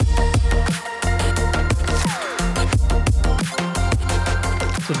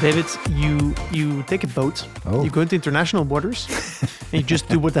So David, you take a boat, you go into international waters, and you just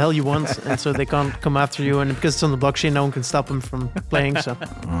do what the hell you want, and so they can't come after you, and because it's on the blockchain, no one can stop them from playing. So,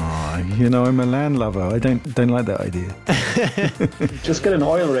 I'm a land lover. I don't like that idea. Just get an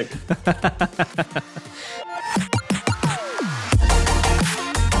oil rig.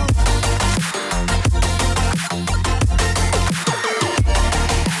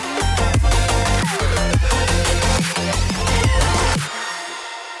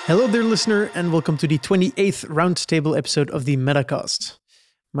 Hello there, listener, and welcome to the 28th Roundtable episode of the Metacast.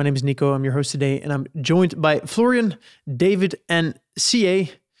 My name is Nico, I'm your host today, and I'm joined by Florian, David, and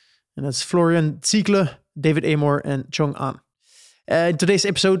CA, and that's Florian Ziegler, David Amor, and Chong An. In today's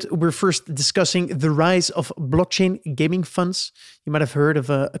episode, we're first discussing the rise of blockchain gaming funds. You might have heard of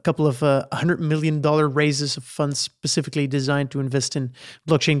a couple of $100 million raises of funds specifically designed to invest in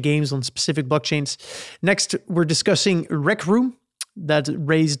blockchain games on specific blockchains. Next, we're discussing Rec Room, that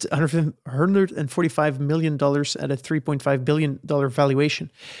raised $145 million at a $3.5 billion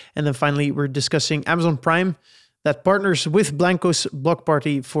valuation. And then finally, we're discussing Amazon Prime that partners with Blankos Block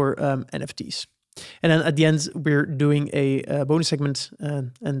Party for NFTs. And then at the end, we're doing a bonus segment.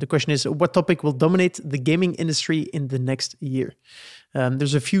 And the question is, what topic will dominate the gaming industry in the next year?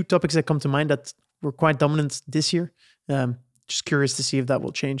 There's a few topics that come to mind that were quite dominant this year. Just curious to see if that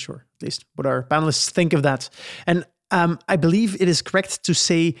will change, or at least what our panelists think of that. And I believe it is correct to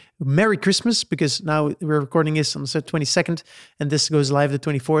say Merry Christmas, because now we're recording this on the 22nd and this goes live the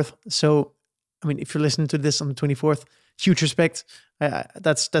 24th. So, I mean, if you're listening to this on the 24th, huge respect.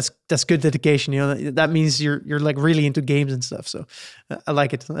 That's good dedication. You know, that means you're like really into games and stuff. So I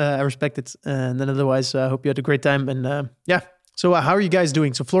like it. I respect it. And then otherwise, I hope you had a great time. And So how are you guys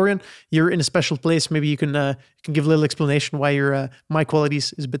doing? So Florian, you're in a special place. Maybe you can give a little explanation why your mic quality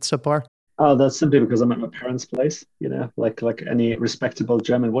is a bit subpar. Oh, that's simply because I'm at my parents' place, like any respectable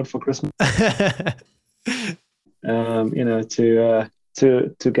German would for Christmas. To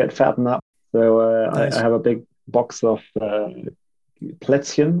get fattened up. So nice. I have a big box of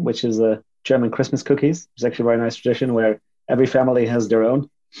Plätzchen, which is a German Christmas cookies. It's actually a very nice tradition where every family has their own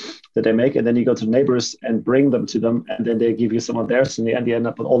that they make, and then you go to the neighbors and bring them to them, and then they give you some of theirs, and you end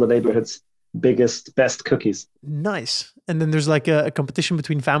up with all the neighborhood's best cookies. Nice. And then there's like a competition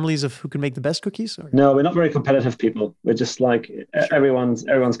between families of who can make the best cookies? Or? No, we're not very competitive people. We're just like everyone's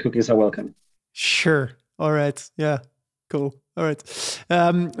cookies are welcome. Sure. All right. Yeah. Cool. All right.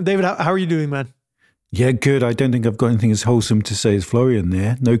 David, how are you doing, man? Yeah, good. I don't think I've got anything as wholesome to say as Florian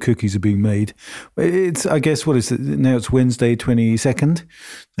there. No cookies are being made. It's, I guess, what is it? Now it's Wednesday, 22nd.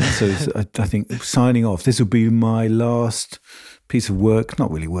 So I think signing off. This will be my last piece of work. Not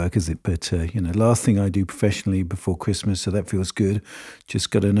really work, is it? But, last thing I do professionally before Christmas. So that feels good.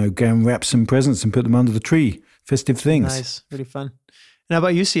 Just got to go and wrap some presents and put them under the tree. Festive things. Nice. Really fun. And how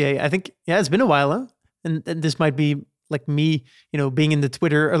about you, CA? I think, it's been a while, huh? And this might be like me, being in the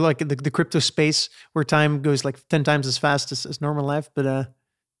Twitter or like the crypto space where time goes like 10 times as fast as normal life. But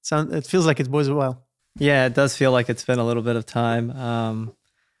it feels like it was a while. Yeah, it does feel like it's been a little bit of time.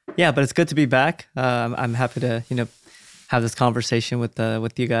 But it's good to be back. I'm happy to, have this conversation with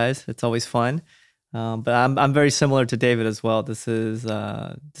you guys. It's always fun. But I'm very similar to David as well. This is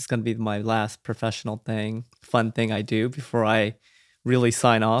going to be my last professional fun thing I do before I really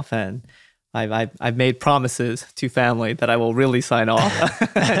sign off. And I've made promises to family that I will really sign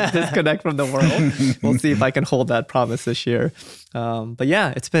off and disconnect from the world. We'll see if I can hold that promise this year. But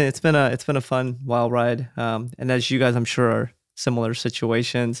yeah, it's been a fun wild ride. And as you guys, I'm sure, are similar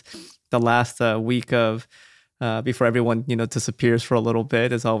situations. The last week of before everyone disappears for a little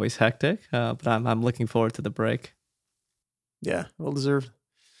bit is always hectic. But I'm looking forward to the break. Yeah, well deserved.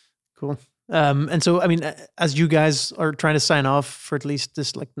 Cool. And so, I mean, as you guys are trying to sign off for at least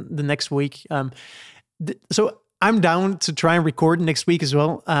this, like the next week, so I'm down to try and record next week as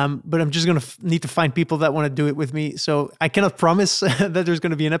well. But I'm just going to need to find people that want to do it with me. So I cannot promise that there's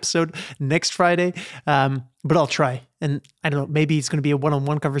going to be an episode next Friday, but I'll try. And I don't know, maybe it's going to be a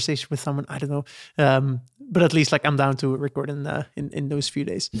one-on-one conversation with someone. I don't know. But at least like I'm down to record in those few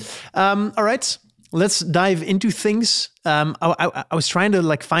days. All right. Let's dive into things. I was trying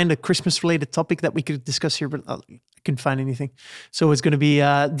to find a Christmas-related topic that we could discuss here, but I couldn't find anything. So it's going to be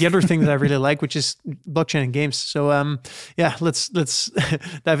the other thing that I really like, which is blockchain and games. So let's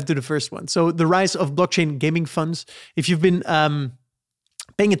dive into the first one. So the rise of blockchain gaming funds. If you've been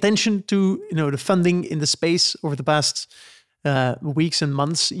paying attention to the funding in the space over the past weeks and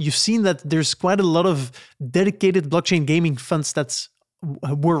months, you've seen that there's quite a lot of dedicated blockchain gaming funds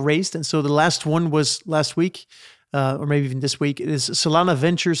were raised. And so the last one was last week. or maybe even this week. It is Solana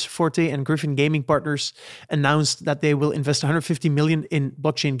Ventures, Forte, and Griffin Gaming Partners announced that they will invest 150 million in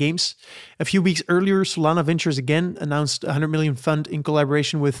blockchain games. A few weeks earlier, Solana Ventures again announced a 100 million fund in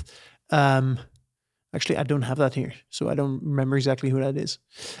collaboration with, actually, I don't have that here, so I don't remember exactly who that is.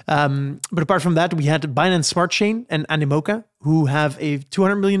 But apart from that, we had Binance Smart Chain and Animoca, who have a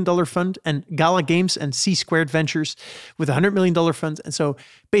 $200 million fund, and Gala Games and C Squared Ventures with a $100 million fund. And so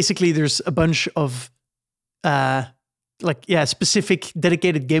basically there's a bunch of specific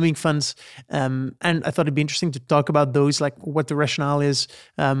dedicated gaming funds. And I thought it'd be interesting to talk about those, like what the rationale is,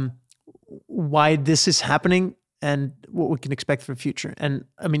 why this is happening, and what we can expect for the future. And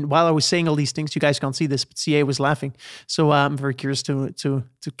I mean, while I was saying all these things, you guys can't see this, but CA was laughing. So I'm very curious to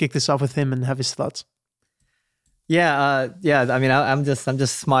kick this off with him and have his thoughts. Yeah. I mean, I'm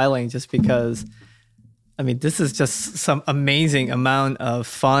just smiling just because, I mean, this is just some amazing amount of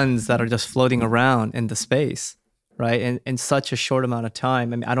funds that are just floating around in the space, right? And in such a short amount of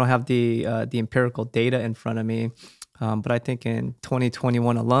time. I mean, I don't have the empirical data in front of me, but I think in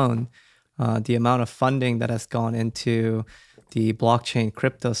 2021 alone, the amount of funding that has gone into the blockchain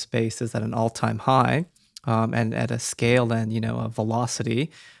crypto space is at an all-time high, and at a scale and a velocity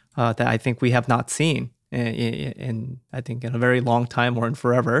that I think we have not seen in I think in a very long time or in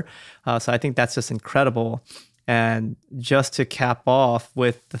forever. So I think that's just incredible. And just to cap off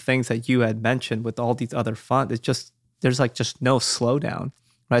with the things that you had mentioned with all these other funds, it's just there's just no slowdown,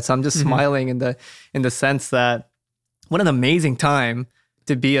 right? So I'm just smiling in the sense that what an amazing time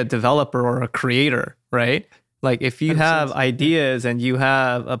to be a developer or a creator, right? Like if you have ideas and you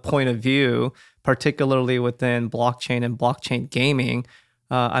have a point of view, particularly within blockchain and blockchain gaming,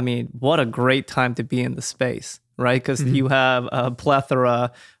 I mean, what a great time to be in the space, right? Because you have a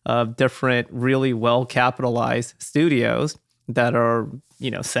plethora of different, really well-capitalized studios that are,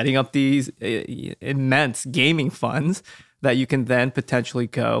 setting up these immense gaming funds that you can then potentially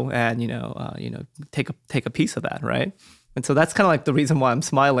go and, take a piece of that, right? And so that's kind of like the reason why I'm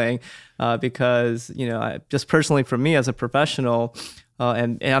smiling, because, just personally for me as a professional,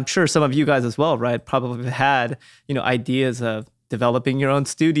 and I'm sure some of you guys as well, right, probably had, ideas of developing your own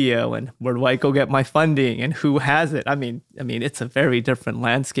studio and where do I go get my funding and who has it? I mean, it's a very different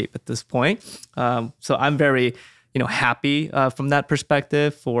landscape at this point. So I'm very, happy from that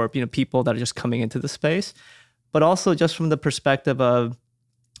perspective for, people that are just coming into the space, but also just from the perspective of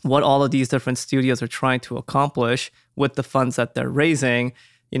what all of these different studios are trying to accomplish with the funds that they're raising.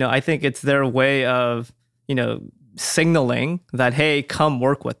 I think it's their way of, signaling that, hey, come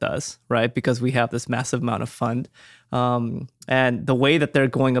work with us, right? Because we have this massive amount of fund. And the way that they're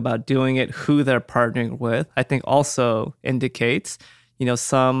going about doing it, who they're partnering with, I think also indicates,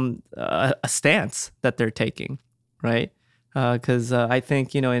 some a stance that they're taking, right? Because I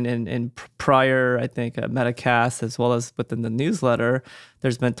think, in prior, I think Metacast, as well as within the newsletter,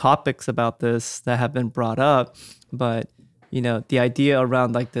 there's been topics about this that have been brought up. But, the idea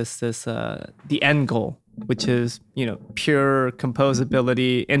around like the end goal, which is, pure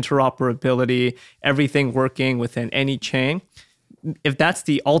composability, interoperability, everything working within any chain. If that's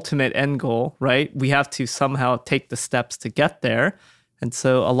the ultimate end goal, right, we have to somehow take the steps to get there. And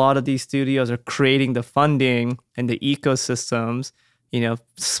so a lot of these studios are creating the funding and the ecosystems,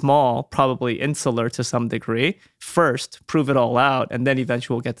 small, probably insular to some degree, first, prove it all out, and then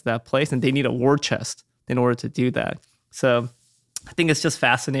eventually we'll get to that place. And they need a war chest in order to do that. So I think it's just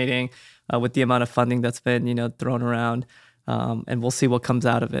fascinating with the amount of funding that's been, thrown around, and we'll see what comes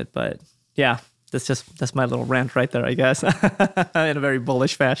out of it. But yeah, that's my little rant right there, I guess, in a very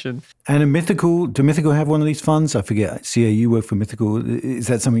bullish fashion. And do Mythical have one of these funds? I forget. CA, you work for Mythical. Is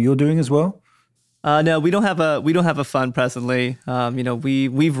that something you're doing as well? No, we don't have a fund presently.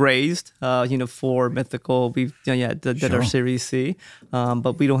 We've raised, for Mythical. We've did our Series C,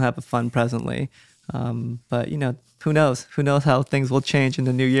 but we don't have a fund presently. But who knows? Who knows how things will change in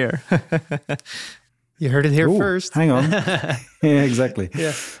the new year? You heard it here first. Hang on. Yeah, exactly.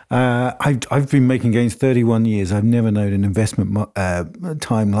 Yeah. I've been making games 31 years. I've never known an investment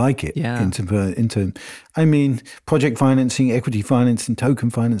time like it. Yeah. Into, project financing, equity financing, token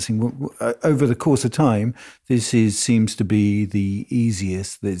financing. Over the course of time, seems to be the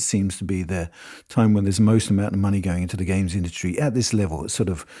easiest. It seems to be the time when there's the most amount of money going into the games industry at this level, sort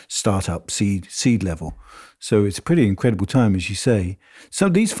of startup seed level. So it's a pretty incredible time, as you say. So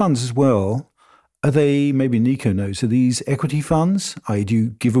these funds as well. Are they, maybe Nico knows, are these equity funds? Do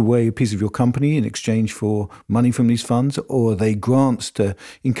you give away a piece of your company in exchange for money from these funds, or are they grants to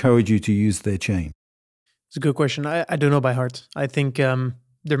encourage you to use their chain? It's a good question. I don't know by heart. I think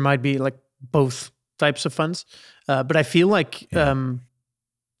there might be like both types of funds, but I feel like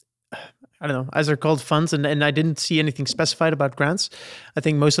I don't know, as they're called, funds, and I didn't see anything specified about grants. I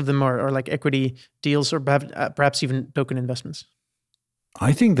think most of them are like equity deals or perhaps even token investments.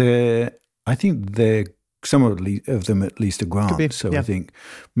 I think they're some of them at least are grants. So I think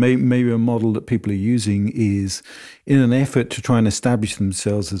maybe a model that people are using is in an effort to try and establish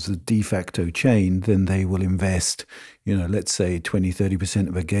themselves as a de facto chain, then they will invest, let's say 20, 30%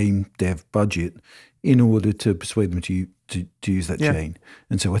 of a game dev budget in order to persuade them to use that chain.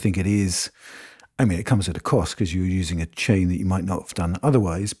 And so I think it is, it comes at a cost because you're using a chain that you might not have done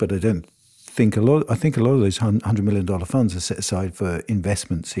otherwise, but I think a lot of those $100 million funds are set aside for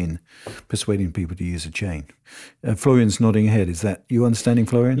investments in persuading people to use a chain. Florian's nodding ahead. Is that you understanding,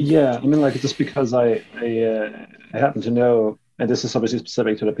 Florian? Yeah, just because I happen to know, and this is obviously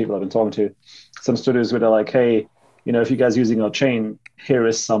specific to the people I've been talking to, some studios where they're like, hey, if you guys are using our chain, here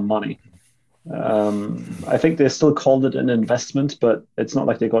is some money. I think they still called it an investment, but it's not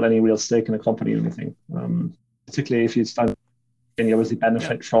like they got any real stake in the company or anything. Particularly if you start, and you obviously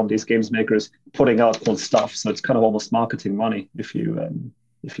benefit from these games makers putting out cool stuff. So it's kind of almost marketing money if you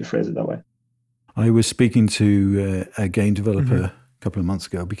phrase it that way. I was speaking to a game developer a couple of months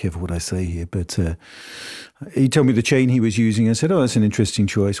ago. Be careful what I say here, but he told me the chain he was using. I said, "Oh, that's an interesting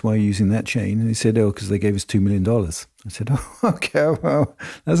choice. Why are you using that chain?" And he said, "Oh, because they gave us $2 million." I said, "Oh, okay, well,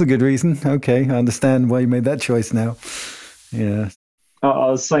 that's a good reason. Okay, I understand why you made that choice now." Yeah. I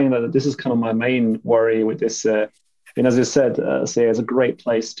was saying that this is kind of my main worry with this. And as you said, say it's a great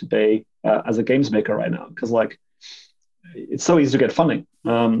place to be as a games maker right now, because it's so easy to get funding.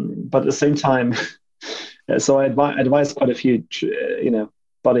 But at the same time, so I advise quite a few,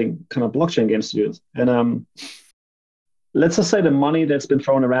 budding kind of blockchain game studios. And let's just say the money that's been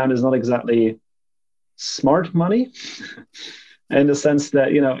thrown around is not exactly smart money, in the sense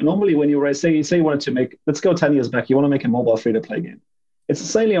that normally when you say you wanted to make, let's go 10 years back, you want to make a mobile free-to-play game. It's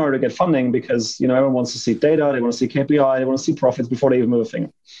insanely hard to get funding because everyone wants to see data, they want to see KPI, they want to see profits before they even move a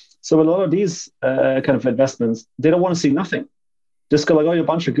finger. So a lot of these kind of investments, they don't want to see nothing. Just go like, oh, you're a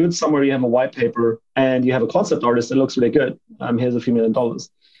bunch of goods. Somewhere you have a white paper and you have a concept artist that looks really good. Here's a few $1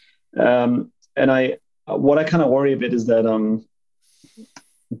 million. And what I kind of worry a bit is that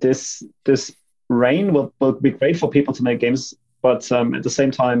this reign will be great for people to make games, but at the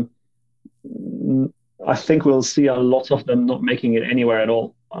same time, I think we'll see a lot of them not making it anywhere at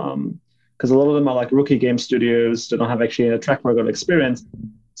all. Because a lot of them are like rookie game studios. They don't have actually a track record of experience.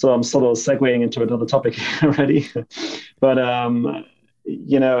 So I'm sort of segueing into another topic already. But, I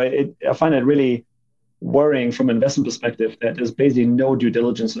find it really worrying from an investment perspective that there's basically no due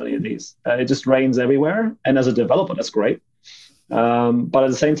diligence on any of these. It just rains everywhere. And as a developer, that's great. But at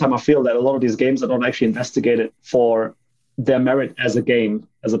the same time, I feel that a lot of these games are not actually investigated for their merit as a game,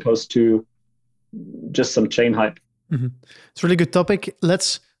 as opposed to just some chain hype. It's a really good topic.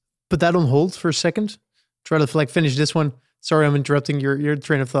 Let's put that on hold for a second. Try to finish this one. Sorry, I'm interrupting your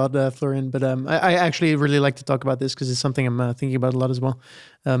train of thought, Florian. But I actually really like to talk about this because it's something I'm thinking about a lot as well.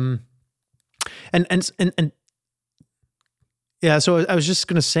 And yeah. So I was just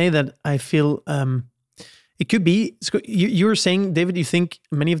gonna say that I feel it could be. You were saying, David, you think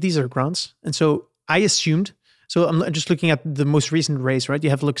many of these are grants, and so I assumed. So I'm just looking at the most recent raise, right? You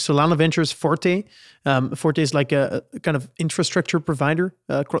have Solana Ventures, Forte. Forte is like a kind of infrastructure provider,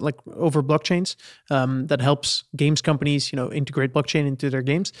 like over blockchains, that helps games companies, integrate blockchain into their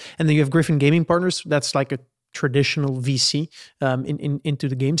games. And then you have Griffin Gaming Partners. That's like a traditional VC into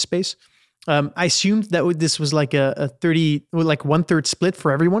the game space. I assumed that this was like a 30, like 1/3 split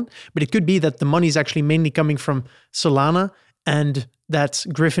for everyone, but it could be that the money is actually mainly coming from Solana, and that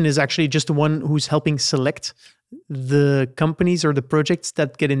Griffin is actually just the one who's helping select the companies or the projects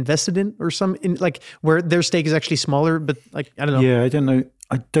that get invested in, or where their stake is actually smaller, but I don't know. Yeah, I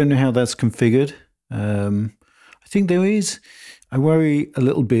don't know how that's configured. I think there is. I worry a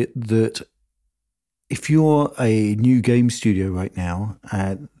little bit that if you're a new game studio right now,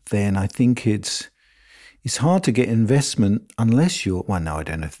 then I think it's hard to get investment unless you're. Well, no, I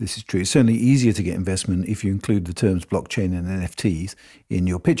don't know if this is true. It's certainly easier to get investment if you include the terms blockchain and NFTs in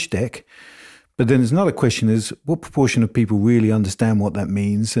your pitch deck. But then there's another question: is what proportion of people really understand what that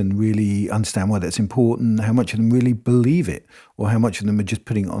means and really understand why that's important? How much of them really believe it, or how much of them are just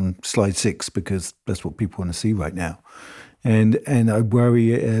putting it on slide 6 because that's what people want to see right now? And I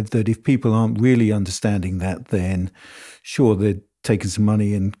worry that if people aren't really understanding that, then sure, they're taking some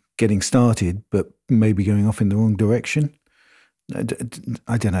money and getting started, but maybe going off in the wrong direction.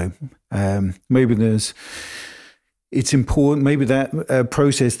 I don't know. Maybe it's important. Maybe that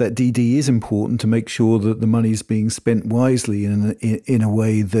process, that DD, is important to make sure that the money is being spent wisely in a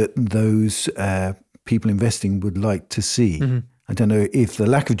way that those people investing would like to see. I don't know if the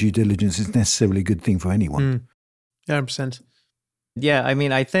lack of due diligence is necessarily a good thing for anyone. 100%. Yeah, I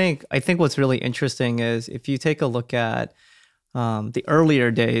mean, I think what's really interesting is if you take a look at the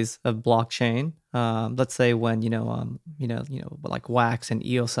earlier days of blockchain, let's say when like Wax and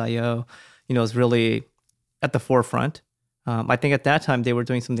EOS.io, is really at the forefront. I think at that time they were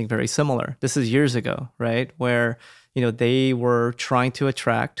doing something very similar. This is years ago, right? Where they were trying to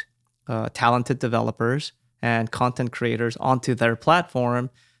attract talented developers and content creators onto their platform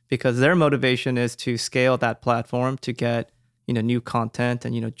because their motivation is to scale that platform to get new content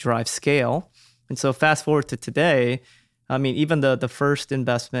and drive scale. And so fast forward to today, I mean, even the first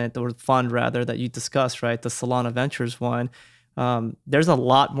investment or fund rather that you discussed, right, the Solana Ventures one, there's a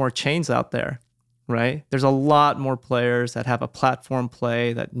lot more chains out there, right? There's a lot more players that have a platform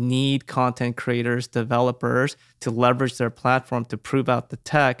play that need content creators, developers to leverage their platform to prove out the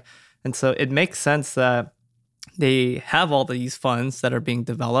tech. And so it makes sense that they have all these funds that are being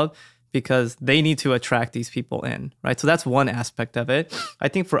developed because they need to attract these people in, right? So that's one aspect of it. I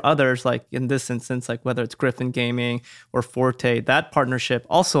think for others, like in this instance, like whether it's Griffin Gaming or Forte, that partnership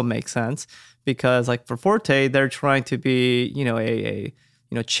also makes sense because like for Forte, they're trying to be,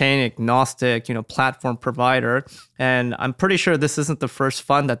 a chain agnostic, platform provider. And I'm pretty sure this isn't the first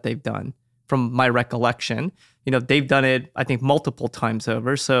fund that they've done from my recollection. They've done it, I think, multiple times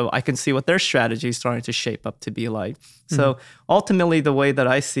over. So I can see what their strategy is starting to shape up to be like. So ultimately, the way that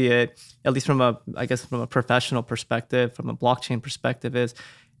I see it, at least from a professional perspective, from a blockchain perspective, is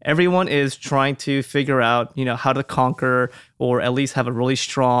everyone is trying to figure out, how to conquer or at least have a really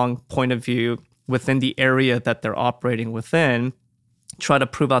strong point of view within the area that they're operating within, try to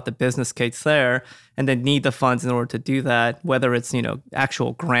prove out the business case there, and then need the funds in order to do that, whether it's,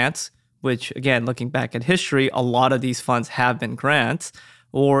 actual grants, which again, looking back at history, a lot of these funds have been grants,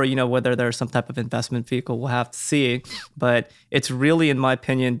 or whether there's some type of investment vehicle, we'll have to see. But it's really, in my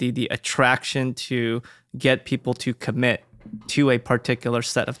opinion, the attraction to get people to commit to a particular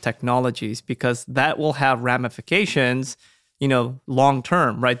set of technologies, because that will have ramifications, long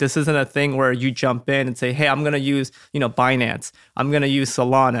term, right? This isn't a thing where you jump in and say, hey, I'm going to use, Binance, I'm going to use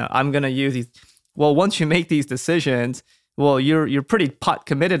Solana, I'm going to use these. Well, once you make these decisions, well, you're pretty pot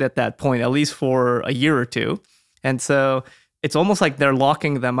committed at that point, at least for a year or two. And so it's almost like they're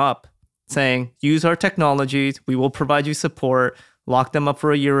locking them up, saying, use our technologies, we will provide you support, lock them up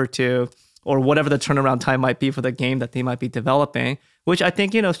for a year or two, or whatever the turnaround time might be for the game that they might be developing, which I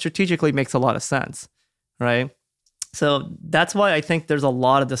think, strategically makes a lot of sense, right? So that's why I think there's a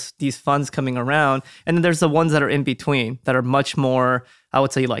lot of these funds coming around. And then there's the ones that are in between that are much more, I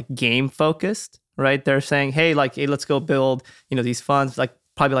would say, like game focused, right? They're saying, hey, let's go build, these funds, like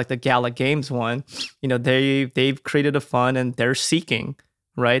probably like the Gala Games one. They've created a fund and they're seeking,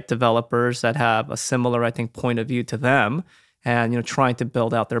 right, developers that have a similar, I think, point of view to them and, trying to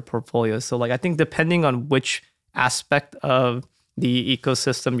build out their portfolios. So I think depending on which aspect of the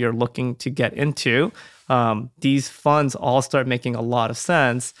ecosystem you're looking to get into, these funds all start making a lot of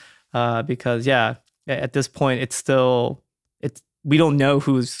sense because, at this point, we don't know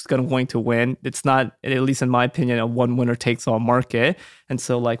who's going to win. It's not, at least in my opinion, a one winner takes all market. And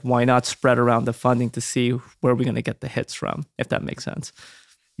so why not spread around the funding to see where we're going to get the hits from, if that makes sense.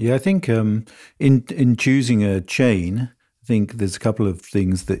 Yeah, I think in choosing a chain, I think there's a couple of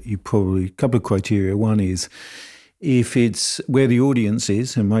things that a couple of criteria. One is if it's where the audience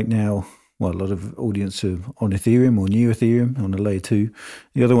is, and right now, a lot of audience are on Ethereum or near Ethereum on a layer 2.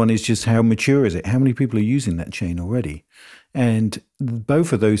 The other one is just how mature is it? How many people are using that chain already? And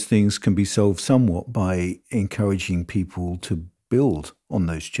both of those things can be solved somewhat by encouraging people to build on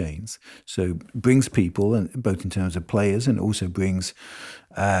those chains. So it brings people, and both in terms of players, and also brings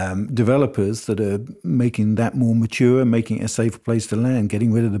developers that are making that more mature, making it a safer place to land,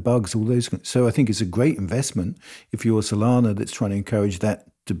 getting rid of the bugs, all those. So I think it's a great investment if you're Solana that's trying to encourage that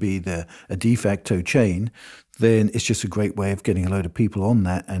to be a de facto chain. Then it's just a great way of getting a load of people on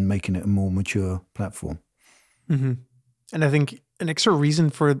that and making it a more mature platform. Mm-hmm. And I think an extra reason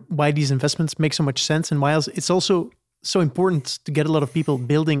for why these investments make so much sense and why it's also so important to get a lot of people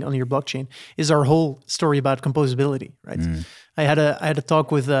building on your blockchain is our whole story about composability, right? I had a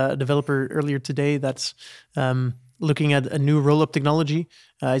talk with a developer earlier today that's looking at a new roll-up technology.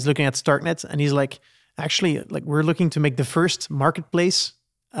 He's looking at Starknet, and he's like, actually, we're looking to make the first marketplace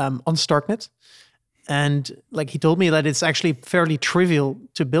on Starknet. And he told me that it's actually fairly trivial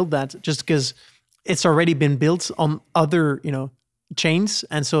to build that just because it's already been built on other, chains.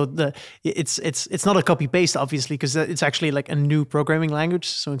 And so it's not a copy paste, obviously, because it's actually a new programming language.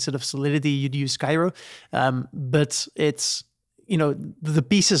 So instead of Solidity, you'd use Cairo. But it's, the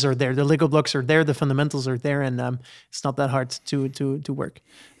pieces are there, the Lego blocks are there, the fundamentals are there, and it's not that hard to work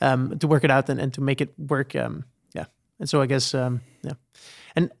it out and to make it work. Yeah, and so I guess yeah,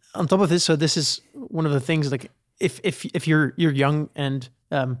 and on top of this, so this is one of the things, like if you're young and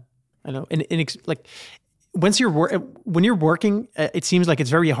I know like when you're working, it seems like it's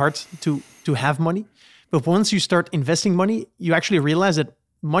very hard to have money, but once you start investing money, you actually realize that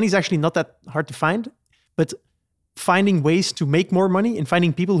money is actually not that hard to find, but finding ways to make more money and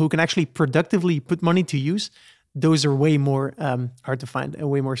finding people who can actually productively put money to use, those are way more hard to find and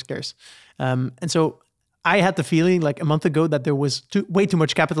way more scarce. And so I had the feeling like a month ago that there was way too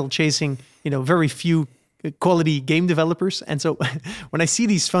much capital chasing, very few quality game developers. And so when I see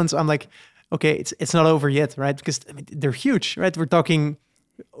these funds, I'm like, okay, it's not over yet, right? Because they're huge, right? We're talking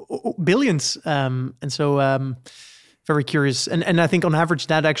billions. And so very curious. And I think on average,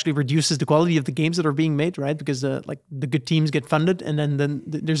 that actually reduces the quality of the games that are being made, right? Because the good teams get funded, and then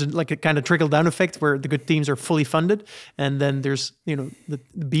there's a kind of trickle down effect where the good teams are fully funded, and then there's the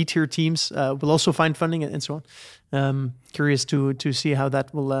B tier teams will also find funding and so on. Curious to see how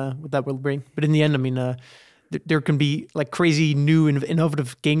that will bring. But in the end, I mean, there can be like crazy new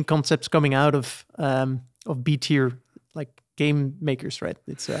innovative game concepts coming out of B tier like game makers, right?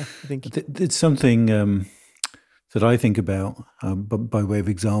 It's I think it's something that I think about, by way of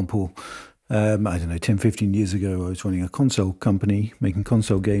example. I don't know, 10, 15 years ago, I was running a console company, making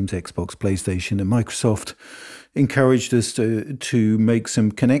console games, Xbox, PlayStation, and Microsoft encouraged us to make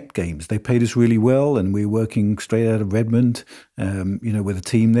some Kinect games. They paid us really well, and we were working straight out of Redmond, with a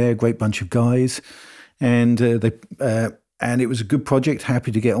team there, great bunch of guys. And and it was a good project,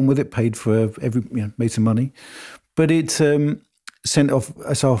 happy to get on with it, paid for made some money. But it sent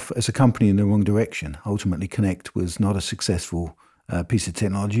us off as a company in the wrong direction. Ultimately, Kinect was not a successful piece of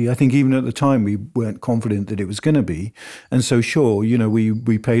technology. I think even at the time we weren't confident that it was going to be. And so sure,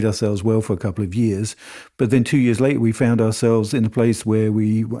 we paid ourselves well for a couple of years, but then 2 years later we found ourselves in a place where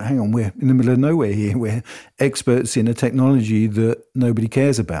we're in the middle of nowhere here. We're experts in a technology that nobody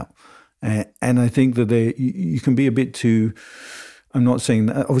cares about. And I think that you can be a bit too... I'm not saying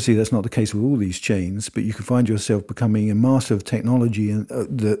that, obviously that's not the case with all these chains, but you can find yourself becoming a master of technology and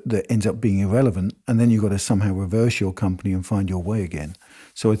that ends up being irrelevant, and then you've got to somehow reverse your company and find your way again.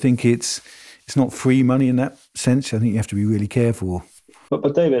 So I think it's not free money in that sense. I think you have to be really careful.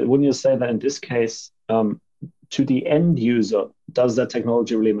 But David, wouldn't you say that in this case, to the end user, does that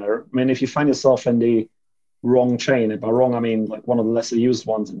technology really matter? I mean, if you find yourself in the wrong chain, and by wrong I mean like one of the lesser used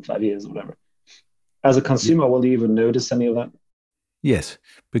ones in 5 years or whatever, as a consumer, will you even notice any of that? Yes,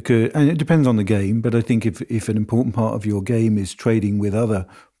 and it depends on the game, but I think if an important part of your game is trading with other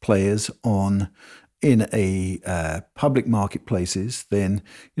players in a public marketplaces, then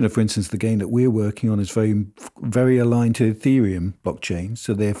for instance, the game that we're working on is very, very aligned to Ethereum blockchain.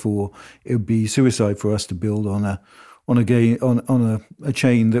 So therefore, it would be suicide for us to build on a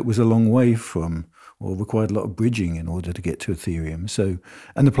chain that was a long way from, or required a lot of bridging in order to get to Ethereum. So,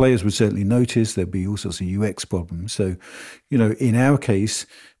 and the players would certainly notice there'd be all sorts of UX problems. So, in our case,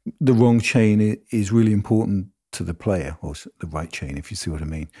 the wrong chain is really important to the player, or the right chain, if you see what I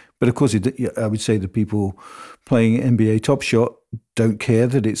mean. But of course, I would say the people playing NBA Top Shot don't care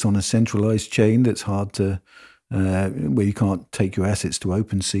that it's on a centralized chain that's hard to, where you can't take your assets to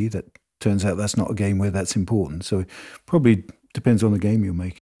OpenSea. That turns out that's not a game where that's important. So it probably depends on the game you're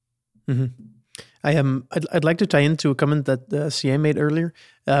making. Mm-hmm. I'd like to tie into a comment that CA made earlier.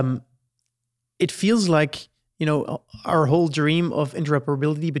 It feels like our whole dream of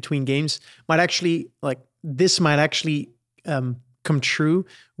interoperability between games might actually come true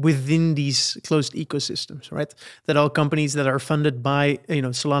within these closed ecosystems, right? That all companies that are funded by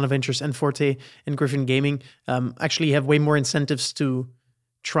Solana Ventures and Forte and Griffin Gaming actually have way more incentives to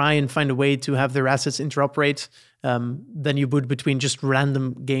try and find a way to have their assets interoperate than you would between just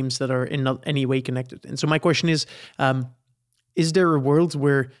random games that are in not any way connected. And so my question is there a world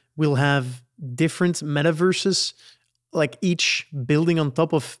where we'll have different metaverses, like each building on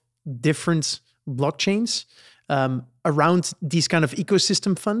top of different blockchains around these kind of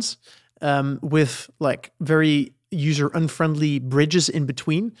ecosystem funds with like very user-unfriendly bridges in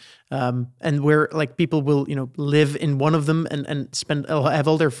between, and where like people will live in one of them and have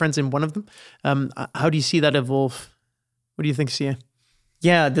all their friends in one of them. How do you see that evolve? What do you think, Sia?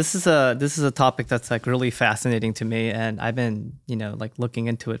 Yeah, this is a topic that's like really fascinating to me, and I've been like looking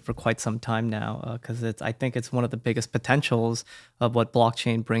into it for quite some time now because I think it's one of the biggest potentials of what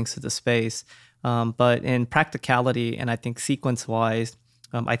blockchain brings to the space. But in practicality, and I think sequence-wise,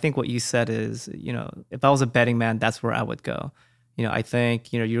 I think what you said is, if I was a betting man, that's where I would go. I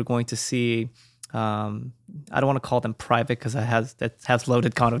think, you're going to see I don't want to call them private because that has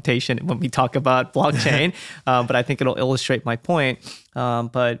loaded connotation when we talk about blockchain, but I think it'll illustrate my point.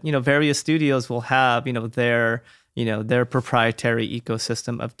 But various studios will have their proprietary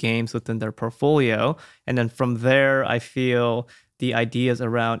ecosystem of games within their portfolio, and then from there, I feel the ideas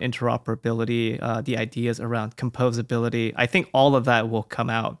around interoperability, the ideas around composability, I think all of that will come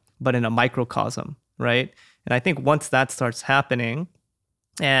out, but in a microcosm, right? And I think once that starts happening,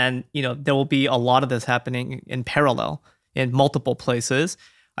 and there will be a lot of this happening in parallel in multiple places.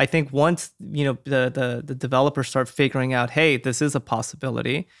 I think once the developers start figuring out, hey, this is a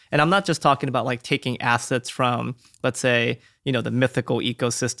possibility, and I'm not just talking about like taking assets from, let's say, the mythical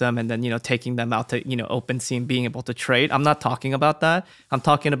ecosystem and then taking them out to OpenSea and being able to trade. I'm not talking about that. I'm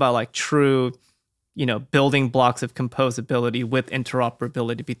talking about like true building blocks of composability with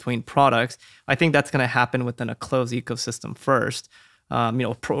interoperability between products. I think that's going to happen within a closed ecosystem first.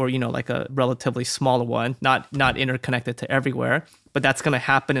 Like a relatively smaller one, not interconnected to everywhere, but that's going to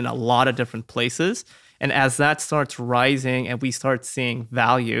happen in a lot of different places. And as that starts rising and we start seeing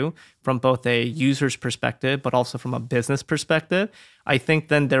value from both a user's perspective, but also from a business perspective, I think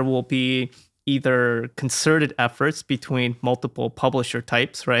then there will be either concerted efforts between multiple publisher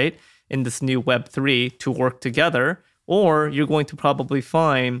types, right, in this new Web3 to work together, or you're going to probably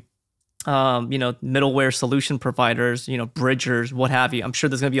find middleware solution providers, bridgers, what have you. I'm sure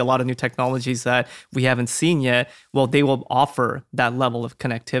there's going to be a lot of new technologies that we haven't seen yet. Well, they will offer that level of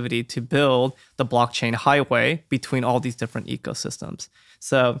connectivity to build the blockchain highway between all these different ecosystems.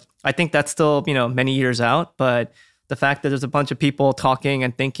 So I think that's still, many years out, but the fact that there's a bunch of people talking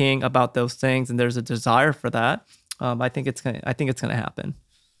and thinking about those things and there's a desire for that, I think it's going to happen.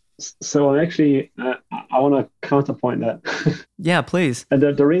 So actually, I want to counterpoint that. Yeah, please. And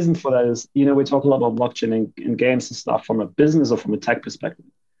the reason for that is, we talk a lot about blockchain in games and stuff from a business or from a tech perspective.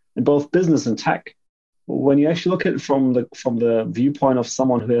 In both business and tech, when you actually look at it from the viewpoint of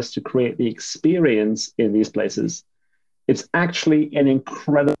someone who has to create the experience in these places, it's actually an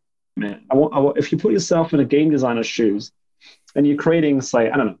incredible. If you put yourself in a game designer's shoes, and you're creating, say,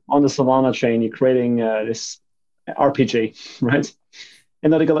 I don't know, on the Solana chain, you're creating this RPG, right?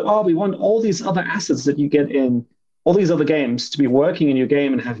 And then they go like, oh, we want all these other assets that you get in all these other games to be working in your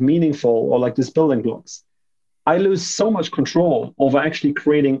game and have meaningful, or like these building blocks. I lose so much control over actually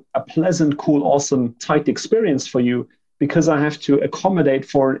creating a pleasant, cool, awesome, tight experience for you because I have to accommodate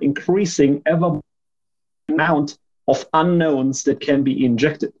for an increasing ever amount of unknowns that can be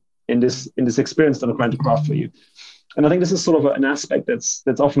injected in this experience that I'm trying to craft for you. And I think this is sort of an aspect that's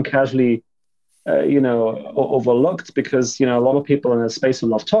often casually overlooked because, a lot of people in the space who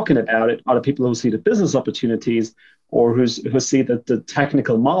love talking about it are the people who see the business opportunities or who see the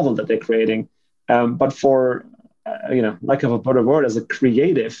technical marvel that they're creating. But for, lack of a better word, as a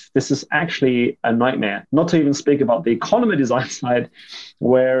creative, this is actually a nightmare. Not to even speak about the economy design side,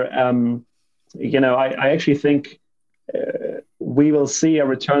 where, I actually think we will see a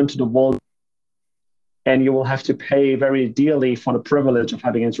return to the world and you will have to pay very dearly for the privilege of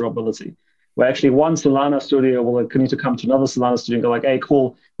having interoperability. Where actually one Solana studio will need to come to another Solana studio and go like, hey,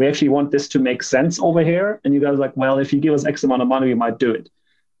 cool, we actually want this to make sense over here. And you guys are like, well, if you give us X amount of money, we might do it.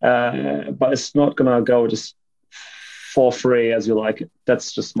 But it's not going to go just for free as you like it.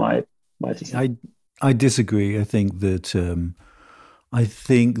 That's just my decision. I disagree. I think that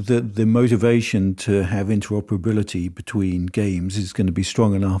the motivation to have interoperability between games is going to be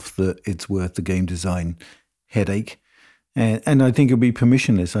strong enough that it's worth the game design headache. And I think it'll be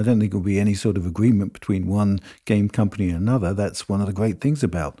permissionless. I don't think it'll be any sort of agreement between one game company and another. That's one of the great things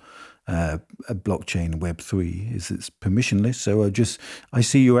about a blockchain Web3 is it's permissionless. So I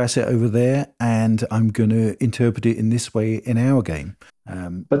see your asset over there and I'm going to interpret it in this way in our game.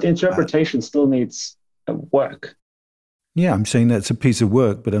 But the interpretation still needs work. Yeah, I'm saying that's a piece of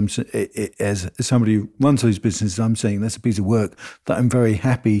work, but as somebody who runs those businesses, I'm saying that's a piece of work that I'm very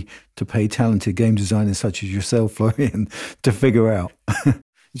happy to pay talented game designers such as yourself, Florian, to figure out. It's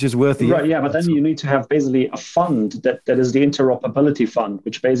just worth the right, yeah, but then you need to have basically a fund that is the interoperability fund,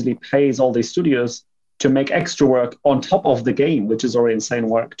 which basically pays all these studios to make extra work on top of the game, which is already insane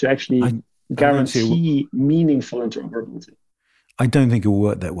work, to actually guarantee meaningful interoperability. I don't think it will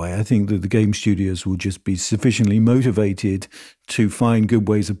work that way. I think that the game studios will just be sufficiently motivated to find good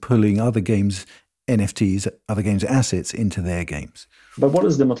ways of pulling other games' NFTs, other games' assets into their games. But what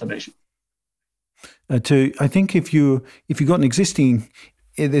is the motivation? I think if you've got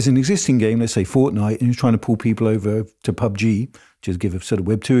there's an existing game, let's say Fortnite, and you're trying to pull people over to PUBG, just give a sort of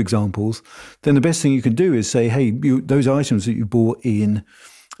Web2 examples, then the best thing you can do is say, hey, those items that you bought in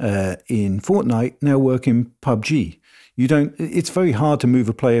Fortnite now work in PUBG. It's very hard to move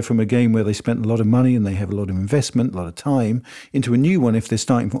a player from a game where they spent a lot of money and they have a lot of investment, a lot of time, into a new one if they're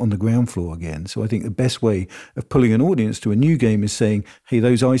starting on the ground floor again. So I think the best way of pulling an audience to a new game is saying, hey,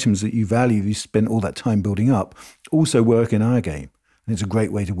 those items that you value, you spent all that time building up, also work in our game. And it's a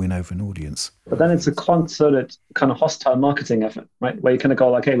great way to win over an audience. But then it's a concerted kind of hostile marketing effort, right? Where you kind of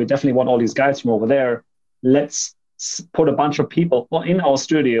go like, hey, we definitely want all these guys from over there. Let's put a bunch of people in our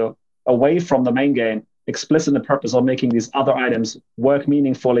studio away from the main game, explicit in the purpose of making these other items work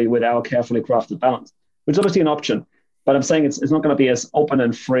meaningfully with our carefully crafted balance, which is obviously an option. But I'm saying it's not going to be as open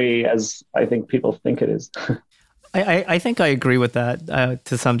and free as I think people think it is. I think I agree with that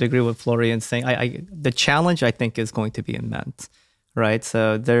to some degree with Florian's saying. The challenge, I think, is going to be immense, right?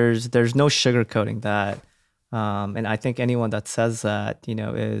 So there's no sugarcoating that. And I think anyone that says that,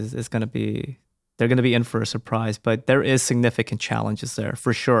 is going to be, they're going to be in for a surprise. But there is significant challenges there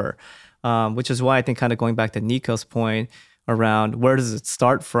for sure. Which is why I think kind of going back to Nico's point around where does it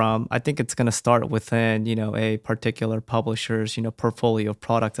start from, I think it's going to start within, a particular publisher's, portfolio of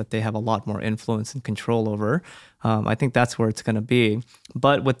products that they have a lot more influence and control over. I think that's where it's going to be.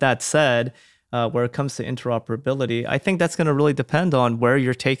 But with that said, where it comes to interoperability, I think that's going to really depend on where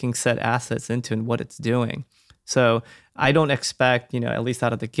you're taking said assets into and what it's doing. So I don't expect, at least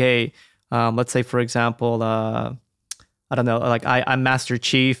out of the gate, let's say, for example, I don't know, like I'm Master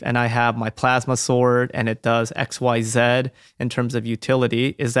Chief and I have my plasma sword and it does X, Y, Z in terms of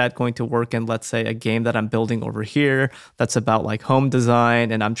utility. Is that going to work in, let's say, a game that I'm building over here that's about like home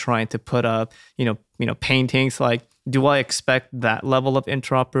design and I'm trying to put up, paintings? Like, do I expect that level of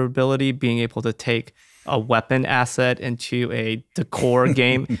interoperability, being able to take a weapon asset into a decor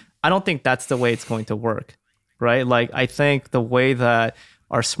game? I don't think that's the way it's going to work, right? Like, I think the way that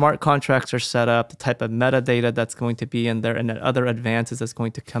our smart contracts are set up, the type of metadata that's going to be in there, and the other advances that's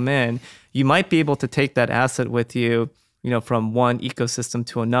going to come in, you might be able to take that asset with you, from one ecosystem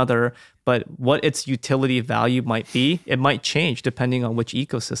to another. But what its utility value might be, it might change depending on which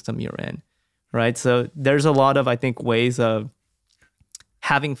ecosystem you're in, right? So there's a lot of, I think, ways of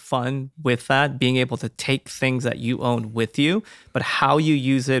having fun with that, being able to take things that you own with you, but how you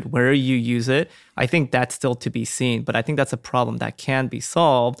use it, where you use it, I think that's still to be seen. But I think that's a problem that can be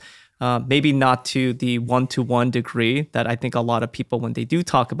solved, maybe not to the one-to-one degree that I think a lot of people, when they do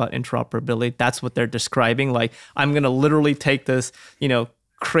talk about interoperability, that's what they're describing. Like, I'm going to literally take this,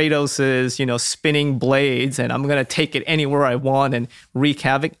 Kratos's, spinning blades, and I'm going to take it anywhere I want and wreak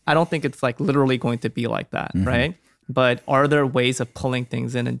havoc. I don't think it's like literally going to be like that, right? But are there ways of pulling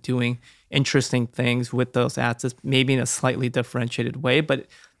things in and doing interesting things with those assets, maybe in a slightly differentiated way, but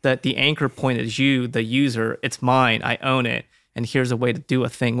that the anchor point is you, the user, it's mine, I own it, and here's a way to do a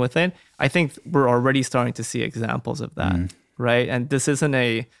thing with it. I think we're already starting to see examples of that, right? And this isn't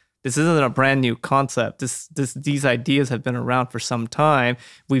a brand new concept. These ideas have been around for some time.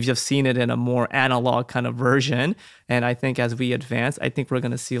 We've just seen it in a more analog kind of version. And I think as we advance, I think we're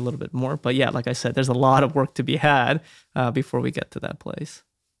going to see a little bit more. But yeah, like I said, there's a lot of work to be had before we get to that place.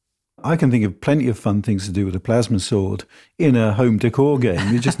 I can think of plenty of fun things to do with a plasma sword in a home decor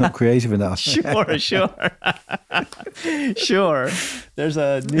game. You're just not creative enough. Sure. Sure. There's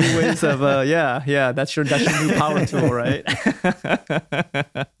a new ways of, that's your new power tool, right?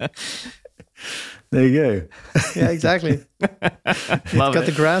 There you go. Yeah, exactly. Got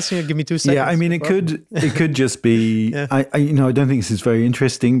the grass. Give me 2 seconds. Yeah, I mean, it could just be. Yeah. I don't think this is very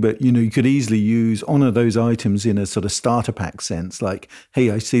interesting, but you could easily honor those items in a sort of starter pack sense. Like,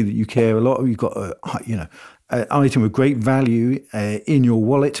 hey, I see that you care a lot. You've got an item of great value in your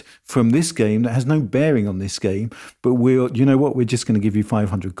wallet from this game that has no bearing on this game, but we're just going to give you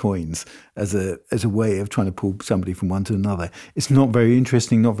 500 coins as a way of trying to pull somebody from one to another. It's not very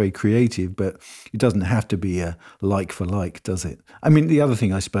interesting, not very creative, but it doesn't have to be a like for like, does it? I mean, the other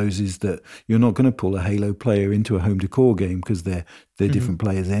thing I suppose is that you're not going to pull a Halo player into a home decor game because they're different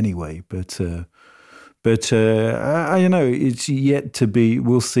players anyway. But I know it's yet to be.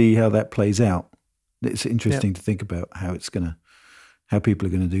 We'll see how that plays out. It's interesting to think about how people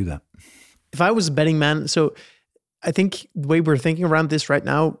are going to do that. If I was a betting man, so I think the way we're thinking around this right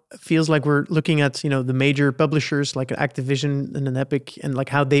now feels like we're looking at, the major publishers like an Activision and an Epic and like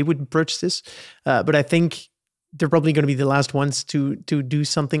how they would approach this. But I think they're probably going to be the last ones to do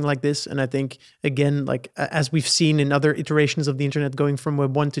something like this. And I think, again, like as we've seen in other iterations of the internet going from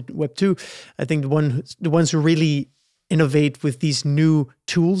Web 1 to Web 2, I think the ones who really innovate with these new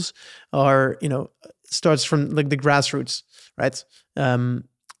tools are, starts from like the grassroots, right? And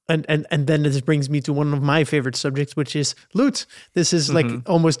then this brings me to one of my favorite subjects, which is loot. This is like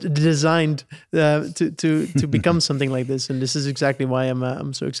almost designed to become something like this, and this is exactly why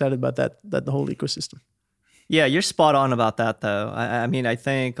I'm so excited about that whole ecosystem. Yeah, you're spot on about that, though. I mean, I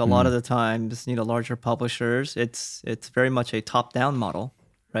think a lot of the times, larger publishers, it's very much a top-down model,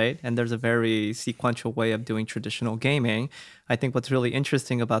 right? And there's a very sequential way of doing traditional gaming. I think what's really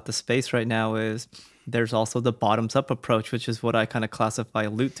interesting about the space right now is there's also the bottoms-up approach, which is what I kind of classify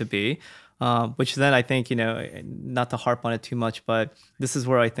Loot to be. Which then I think, not to harp on it too much, but this is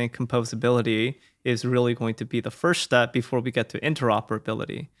where I think composability is really going to be the first step before we get to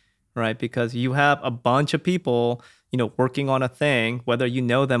interoperability, right? Because you have a bunch of people, working on a thing, whether you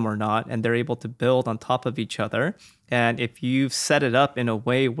know them or not, and they're able to build on top of each other. And if you've set it up in a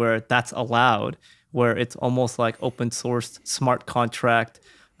way where that's allowed, where it's almost like open sourced smart contract,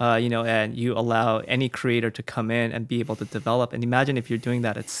 and you allow any creator to come in and be able to develop. And imagine if you're doing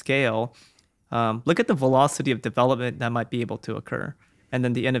that at scale, look at the velocity of development that might be able to occur. And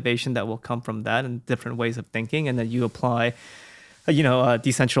then the innovation that will come from that and different ways of thinking. And then you apply,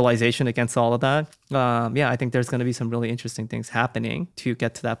 decentralization against all of that. I think there's going to be some really interesting things happening to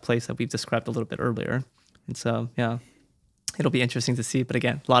get to that place that we've described a little bit earlier. And so, it'll be interesting to see. But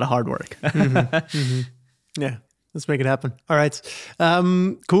again, a lot of hard work. Yeah. Let's make it happen. All right.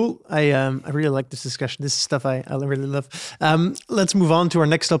 Cool. I really like this discussion. This is stuff I really love. Let's move on to our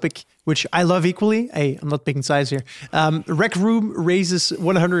next topic, which I love equally. Hey, I'm not picking sides here. Rec Room raises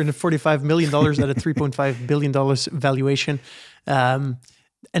 $145 million at a $3.5 billion valuation.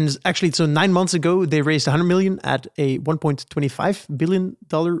 And actually, so 9 months ago, they raised $100 million at a $1.25 billion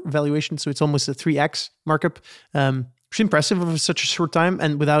valuation. So it's almost a 3x markup. Pretty impressive over such a short time,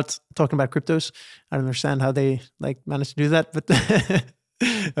 and without talking about cryptos, I don't understand how they managed to do that. But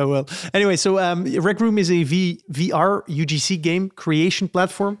oh well. Anyway, so Rec Room is a VR UGC game creation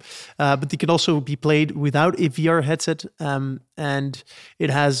platform, but they could also be played without a VR headset, and it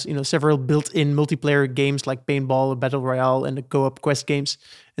has several built-in multiplayer games like paintball, battle royale, and the co-op quest games.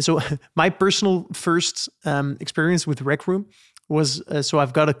 And so my personal first experience with Rec Room was, so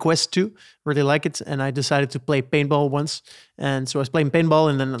I've got a Quest 2, really like it, and I decided to play paintball once. And so I was playing paintball,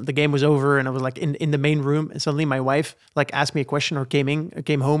 and then the game was over, and I was like in the main room, and suddenly my wife asked me a question or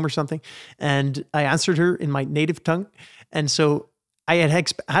came home or something, and I answered her in my native tongue. And so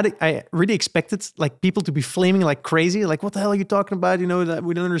I really expected people to be flaming like crazy, like, what the hell are you talking about? That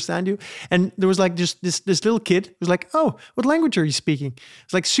we don't understand you. And there was just this little kid who was like, oh, what language are you speaking?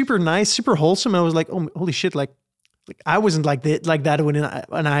 It's like super nice, super wholesome. And I was like, oh, holy shit, I wasn't like that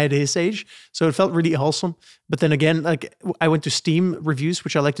when I had his age, so it felt really wholesome. But then again, I went to Steam reviews,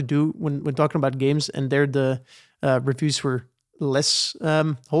 which I like to do when talking about games, and there the reviews were less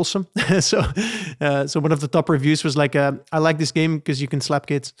wholesome. so one of the top reviews was like, "I like this game because you can slap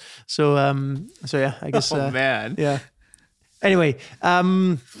kids." So yeah, I guess. Oh man. Yeah. Anyway.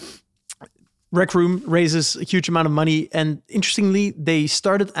 Rec Room raises a huge amount of money, and interestingly, they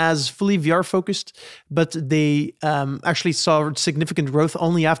started as fully VR focused, but they actually saw significant growth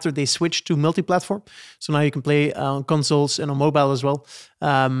only after they switched to multi-platform. So now you can play on consoles and on mobile as well.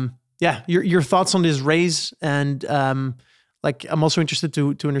 Your thoughts on this raise, and I'm also interested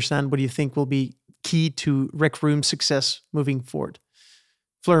to understand what do you think will be key to Rec Room's success moving forward.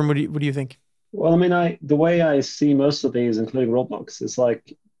 Florian, what do you think? Well, I mean, the way I see most of these, including Roblox, is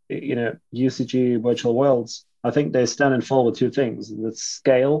UCG virtual worlds. I think they stand and fall with two things: the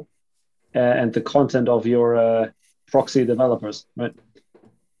scale and the content of your proxy developers, right?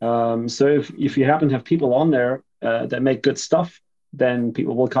 So if you happen to have people on there that make good stuff, then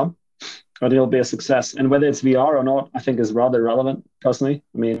people will come, or it'll be a success. And whether it's VR or not, I think is rather irrelevant, personally.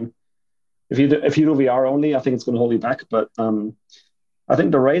 I mean, if you do VR only, I think it's going to hold you back. But I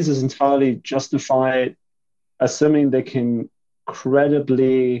think the raise is entirely justified, assuming they can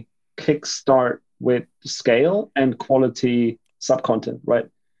credibly kickstart with scale and quality sub-content, right?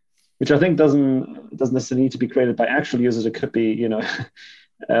 Which I think doesn't necessarily need to be created by actual users. It could be, you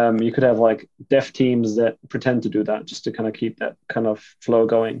could have dev teams that pretend to do that just to kind of keep that kind of flow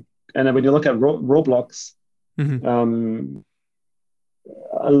going. And then when you look at Roblox, a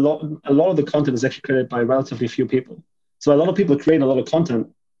lot of the content is actually created by relatively few people. So a lot of people create a lot of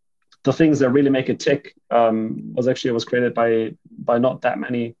content. The things that really make it tick was created by not that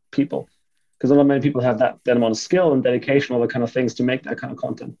many people, because not many people have that amount of skill and dedication, all the kind of things to make that kind of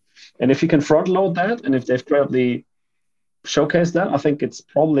content. And if you can front load that, and if they've credibly showcased that, I think it's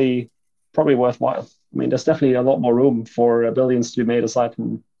probably worthwhile. I mean, there's definitely a lot more room for billions to be made aside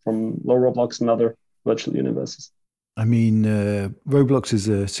from low Roblox and other virtual universes. I mean, Roblox is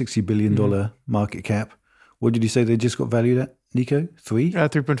a $60 billion market cap. What did you say they just got valued at, Nico?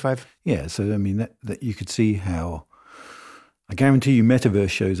 3.5. Yeah, so I mean that you could see how. I guarantee you,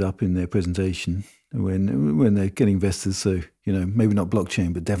 Metaverse shows up in their presentation when they're getting investors. So maybe not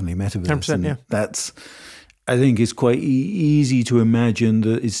blockchain, but definitely Metaverse. 100%, yeah. That's I think it's quite easy to imagine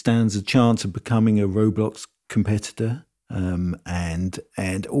that it stands a chance of becoming a Roblox competitor.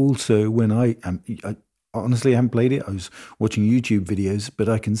 And also when I honestly haven't played it. I was watching YouTube videos, but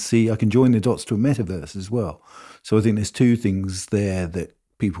I can join the dots to a metaverse as well. So I think there's two things there that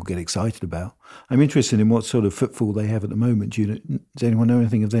people get excited about. I'm interested in what sort of footfall they have at the moment. Does anyone know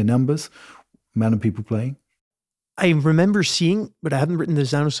anything of their numbers? Amount of people playing? I remember seeing, but I haven't written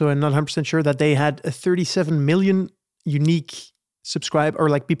this down, so I'm not 100% sure, that they had a 37 million unique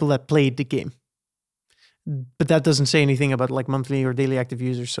people that played the game. But that doesn't say anything about like monthly or daily active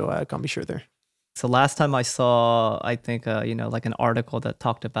users, so I can't be sure there. So last time I saw, I think, like an article that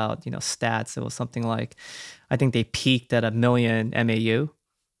talked about, stats, it was something like, I think they peaked at 1 million MAU.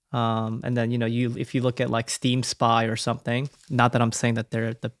 And then, if you look at like Steam Spy or something, not that I'm saying that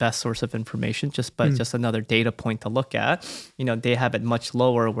they're the best source of information, just another data point to look at, they have it much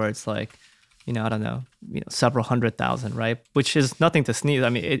lower where it's like, I don't know, several 100,000, right? Which is nothing to sneeze. I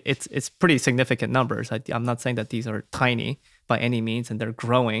mean, it's pretty significant numbers. I'm not saying that these are tiny by any means, and they're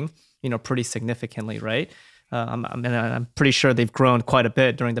growing, pretty significantly, right? I'm pretty sure they've grown quite a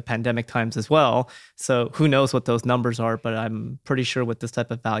bit during the pandemic times as well. So who knows what those numbers are, but I'm pretty sure with this type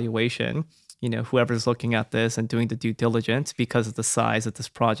of valuation, whoever's looking at this and doing the due diligence because of the size of this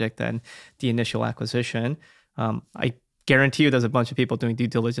project and the initial acquisition, I guarantee you there's a bunch of people doing due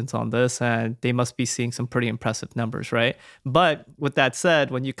diligence on this and they must be seeing some pretty impressive numbers, right? But with that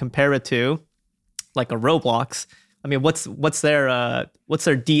said, when you compare it to like a Roblox, I mean, what's their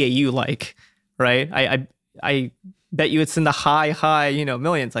DAU like, right? I bet you it's in the high,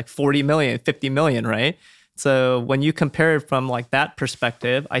 millions, like 40 million, 50 million, right? So when you compare it from like that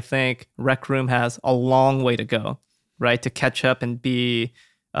perspective, I think Rec Room has a long way to go, right? To catch up and be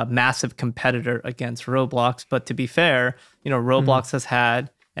a massive competitor against Roblox. But to be fair, Roblox has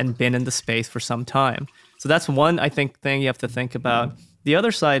had and been in the space for some time. So that's one, I think, thing you have to think about. The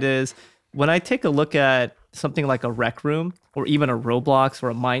other side is when I take a look at something like a Rec Room or even a Roblox or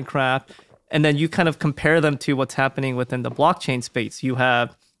a Minecraft, and then you kind of compare them to what's happening within the blockchain space. You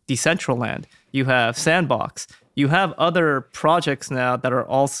have Decentraland, you have Sandbox, you have other projects now that are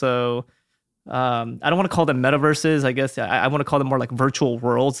also, I don't want to call them metaverses. I guess I want to call them more like virtual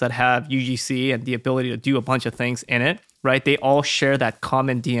worlds that have UGC and the ability to do a bunch of things in it, right? They all share that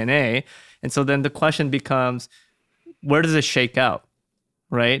common DNA. And so then the question becomes, where does it shake out,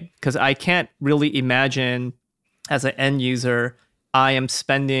 right? Because I can't really imagine as an end user, I am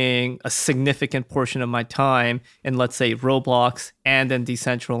spending a significant portion of my time in, let's say, Roblox and in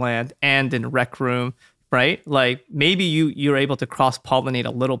Decentraland and in Rec Room, right? Like maybe you're able to cross-pollinate a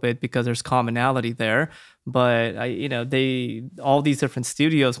little bit because there's commonality there, but all these different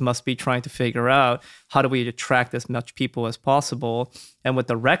studios must be trying to figure out how do we attract as much people as possible. And with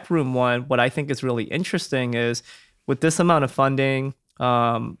the Rec Room one, what I think is really interesting is with this amount of funding,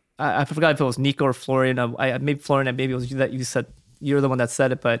 I forgot if it was Nico or Florian. Maybe Florian, and maybe it was you that you said. You're the one that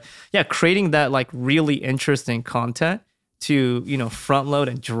said it, but yeah, creating that like really interesting content to, front load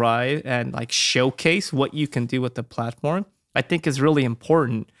and drive and like showcase what you can do with the platform, I think is really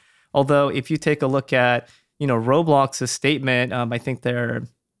important. Although if you take a look at, Roblox's statement, I think their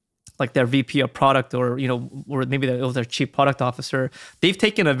VP of product or maybe it was their chief product officer, they've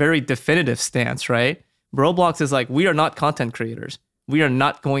taken a very definitive stance, right? Roblox is like, we are not content creators. We are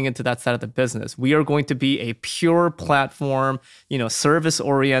not going into that side of the business. We are going to be a pure platform,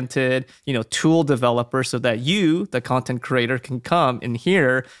 service-oriented, tool developer so that you, the content creator, can come in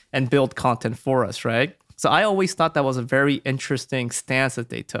here and build content for us, right? So I always thought that was a very interesting stance that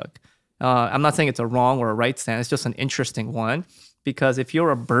they took. I'm not saying it's a wrong or a right stance. It's just an interesting one because if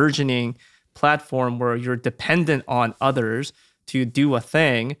you're a burgeoning platform where you're dependent on others to do a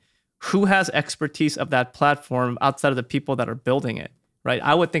thing, who has expertise of that platform outside of the people that are building it, right?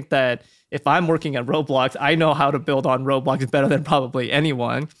 I would think that if I'm working at Roblox, I know how to build on Roblox better than probably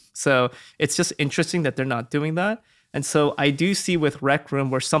anyone. So it's just interesting that they're not doing that. And so I do see with Rec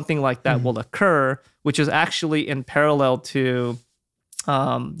Room where something like that will occur, which is actually in parallel to,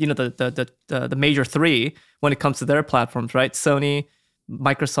 the major three when it comes to their platforms, right? Sony,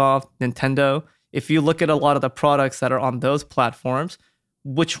 Microsoft, Nintendo. If you look at a lot of the products that are on those platforms,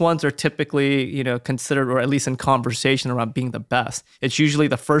 which ones are typically, considered or at least in conversation around being the best? It's usually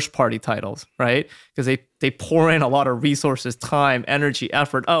the first party titles, right? Because they pour in a lot of resources, time, energy,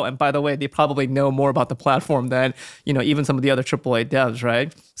 effort. Oh, and by the way, they probably know more about the platform than, even some of the other AAA devs,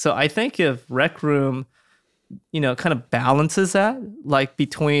 right? So I think if Rec Room, kind of balances that, like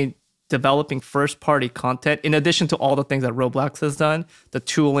between developing first party content, in addition to all the things that Roblox has done, the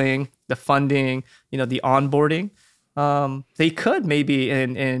tooling, the funding, the onboarding, They could maybe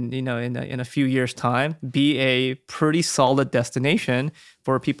in a few years time be a pretty solid destination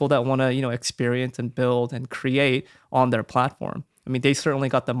for people that want to experience and build and create on their platform. I mean, they certainly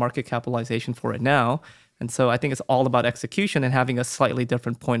got the market capitalization for it now. And so I think it's all about execution and having a slightly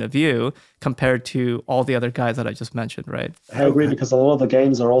different point of view compared to all the other guys that I just mentioned, right? I agree, because a lot of the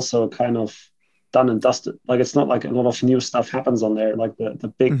games are also kind of done and dusted. Like, it's not like a lot of new stuff happens on there. Like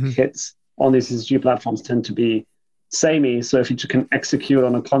the big hits on these CCG platforms tend to be samey. So if you can execute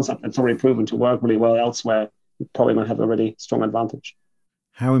on a concept that's already proven to work really well elsewhere, you probably might have a really strong advantage.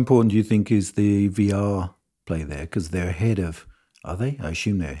 How important do you think is the VR play there? Because they're ahead of, are they? I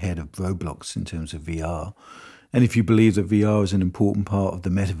assume they're ahead of Roblox in terms of VR. And if you believe that VR is an important part of the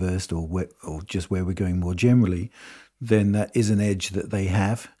metaverse, or just where we're going more generally, then that is an edge that they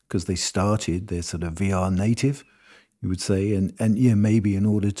have, because they're sort of VR native, you would say. And yeah, maybe in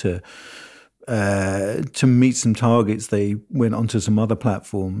order to meet some targets, they went onto some other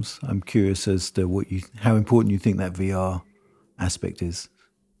platforms. I'm curious as to how important you think that VR aspect is.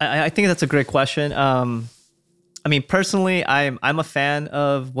 I think that's a great question. I mean, personally, I'm a fan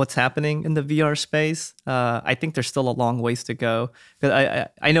of what's happening in the VR space. I think there's still a long ways to go.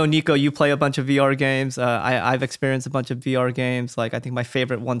 I know, Nico, you play a bunch of VR games. I've experienced a bunch of VR games. Like, I think my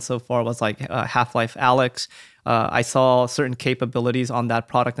favorite one so far was like Half-Life Alyx. I saw certain capabilities on that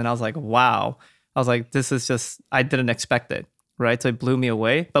product and I was like, wow. I was like, this is just, I didn't expect it, right? So it blew me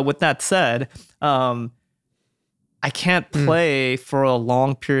away. But with that said, I can't play for a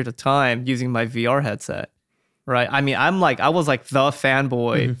long period of time using my VR headset. Right. I mean, I was like the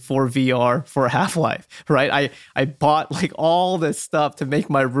fanboy for VR for Half-Life, right? I bought like all this stuff to make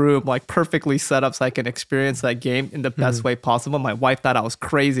my room like perfectly set up so I can experience that game in the best way possible. My wife thought I was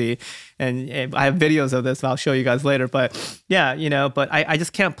crazy, and I have videos of this I'll show you guys later. But yeah, but I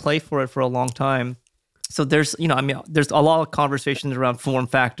just can't play for it for a long time. So there's, there's a lot of conversations around form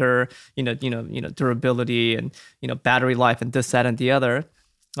factor, durability and, battery life and this, that, and the other.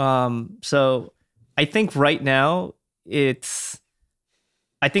 So I think right now I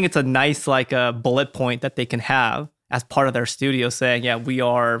think it's a nice like a bullet point that they can have as part of their studio, saying, yeah, we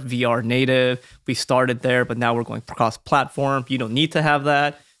are VR native. We started there, but now we're going cross platform. You don't need to have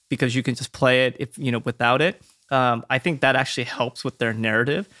that because you can just play it without it. I think that actually helps with their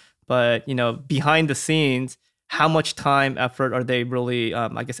narrative. But behind the scenes, how much time, effort are they really,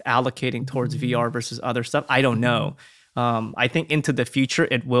 allocating towards VR versus other stuff? I don't know. I think into the future,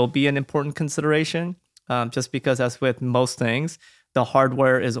 it will be an important consideration, just because as with most things, the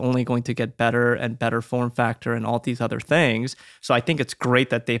hardware is only going to get better and better form factor and all these other things. So I think it's great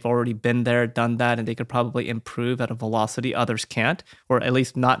that they've already been there, done that, and they could probably improve at a velocity others can't, or at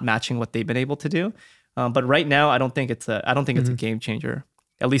least not matching what they've been able to do. But right now, I don't think it's a game changer,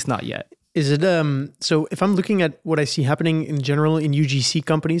 at least not yet. Is it so if I'm looking at what I see happening in general in UGC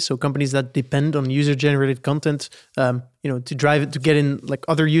companies, so companies that depend on user generated content, to drive it, to get in like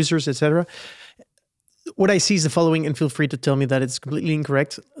other users, etc. What I see is the following, and feel free to tell me that it's completely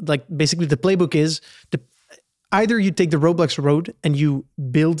incorrect. Like, basically the playbook is either you take the Roblox road and you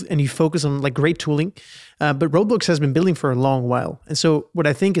build and you focus on like great tooling, but Roblox has been building for a long while. And so what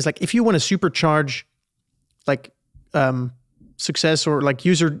I think is, like, if you want to supercharge like success or like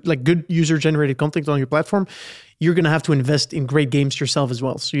good user generated content on your platform, you're going to have to invest in great games yourself as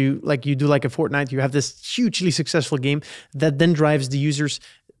well. So you do like a Fortnite, you have this hugely successful game that then drives the users,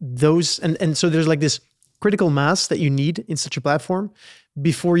 and so there's like this critical mass that you need in such a platform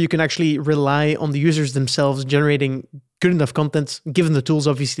before you can actually rely on the users themselves generating good enough content, given the tools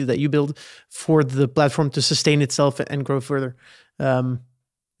obviously that you build, for the platform to sustain itself and grow further. Does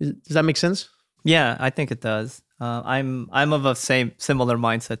that make sense? Yeah, I think it does. I'm of a similar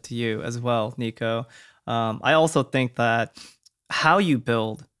mindset to you as well, Nico. I also think that how you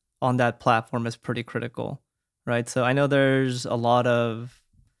build on that platform is pretty critical, right? So I know there's a lot of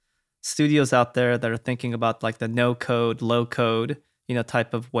studios out there that are thinking about like the no code, low code,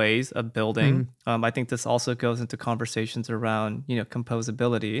 type of ways of building. I think this also goes into conversations around,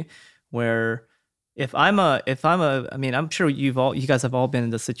 composability, where I'm sure you guys have all been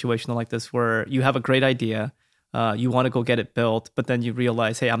in a situation like this where you have a great idea, you want to go get it built, but then you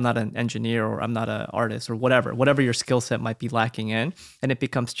realize, hey, I'm not an engineer, or I'm not an artist, or whatever your skill set might be lacking in, and it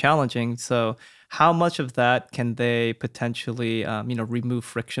becomes challenging. So how much of that can they potentially, remove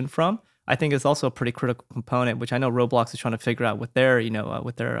friction from? I think is also a pretty critical component, which I know Roblox is trying to figure out with their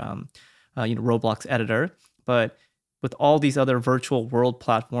Roblox editor. But with all these other virtual world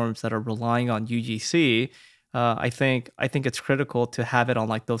platforms that are relying on UGC, I think it's critical to have it on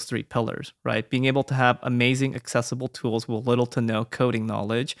like those three pillars, right? Being able to have amazing, accessible tools with little to no coding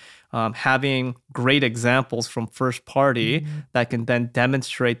knowledge, having great examples from first party that can then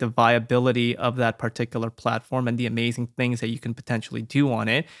demonstrate the viability of that particular platform and the amazing things that you can potentially do on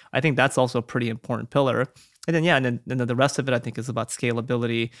it. I think that's also a pretty important pillar. And then, and then the rest of it, I think, is about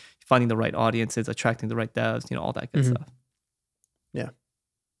scalability, finding the right audiences, attracting the right devs, all that good stuff. Yeah.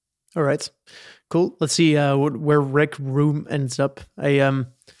 All right. Cool. Let's see where Rec Room ends up. I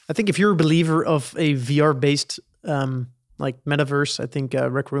think if you're a believer of a VR-based like metaverse, I think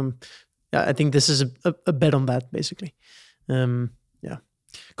Rec Room, I think this is a bet on that, basically. Yeah.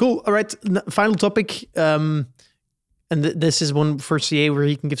 Cool. All right. Final topic. And this is one for CA where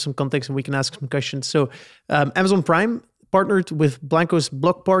he can give some context and we can ask some questions. So Amazon Prime partnered with Blankos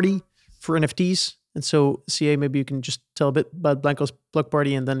Block Party for NFTs. And so CA, maybe you can just tell a bit about Blankos Block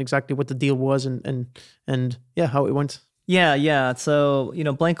Party and then exactly what the deal was and how it went. Yeah. So,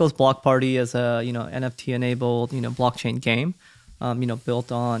 Blankos Block Party is a, NFT enabled, blockchain game,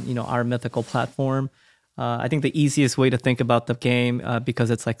 built on, our Mythical platform. I think the easiest way to think about the game,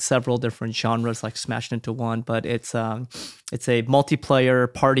 because it's like several different genres like smashed into one, but it's a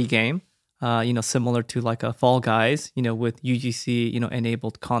multiplayer party game, similar to like a Fall Guys, with UGC,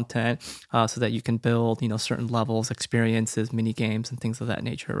 enabled content, so that you can build, certain levels, experiences, mini games, and things of that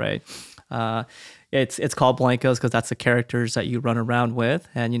nature, right? It's called Blankos because that's the characters that you run around with,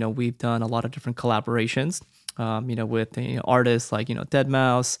 and we've done a lot of different collaborations, with artists like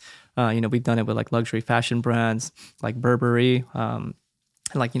Deadmau5. We've done it with like luxury fashion brands like Burberry, and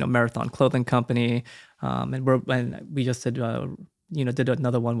like Marathon Clothing Company, and we just did did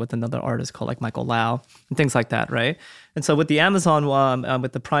another one with another artist called like Michael Lau and things like that, right? And so with the Amazon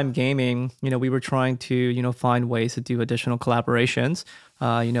with the Prime Gaming, we were trying to find ways to do additional collaborations,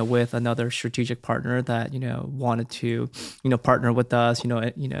 with another strategic partner that wanted to partner with us,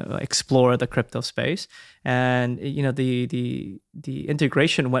 explore the crypto space, and the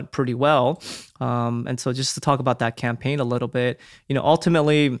integration went pretty well. And so just to talk about that campaign a little bit,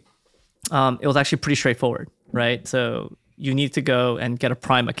 ultimately, it was actually pretty straightforward, right? So you need to go and get a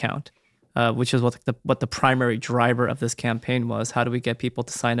Prime account, which is what the primary driver of this campaign was. How do we get people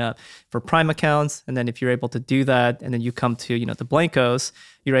to sign up for Prime accounts? And then if you're able to do that, and then you come to the Blankos,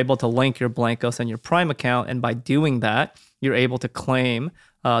 you're able to link your Blankos and your Prime account, and by doing that, you're able to claim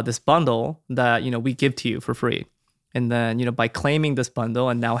this bundle that we give to you for free. And then by claiming this bundle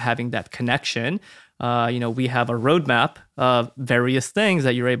and now having that connection, we have a roadmap of various things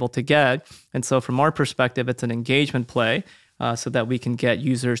that you're able to get. And so from our perspective, it's an engagement play, so that we can get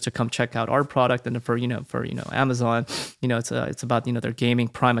users to come check out our product. And for Amazon, it's about, their gaming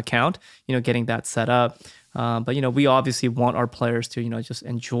Prime account, getting that set up. But we obviously want our players to just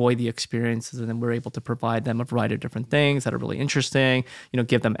enjoy the experiences, and then we're able to provide them a variety of different things that are really interesting,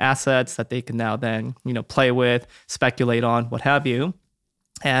 give them assets that they can now then play with, speculate on, what have you.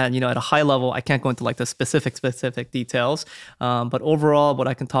 And at a high level, I can't go into like the specific details, but overall, what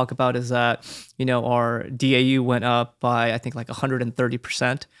I can talk about is that our DAU went up by I think like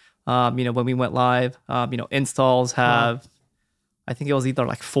 130%. When we went live, installs have, I think it was either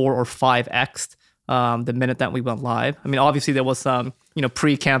like 4 or 5x the minute that we went live. I mean, obviously there was some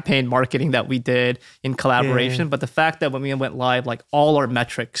pre-campaign marketing that we did in collaboration, but the fact that when we went live, like all our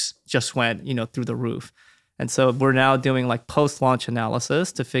metrics just went through the roof. And so we're now doing like post-launch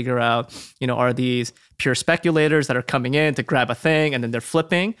analysis to figure out, are these pure speculators that are coming in to grab a thing and then they're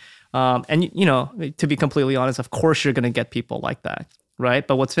flipping? And, to be completely honest, of course, you're going to get people like that, right?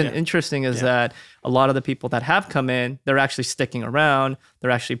 But what's been interesting is that a lot of the people that have come in, they're actually sticking around.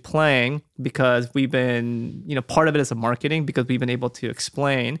 They're actually playing because we've been, part of it is a marketing, because we've been able to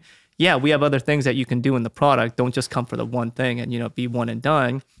explain, we have other things that you can do in the product. Don't just come for the one thing and, be one and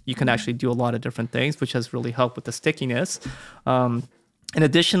done. You can actually do a lot of different things, which has really helped with the stickiness. And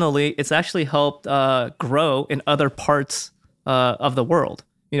additionally, it's actually helped grow in other parts of the world,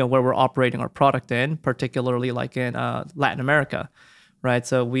 where we're operating our product in, particularly like in Latin America, right?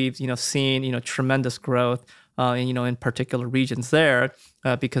 So we've, seen, tremendous growth, in particular regions there,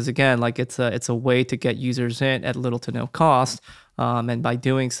 because again, like it's a way to get users in at little to no cost. And by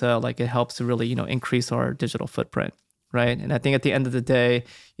doing so, like it helps to really, increase our digital footprint, right? And I think at the end of the day,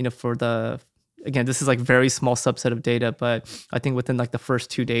 again, this is like very small subset of data, but I think within like the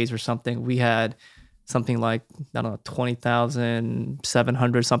first 2 days or something, we had something like, I don't know,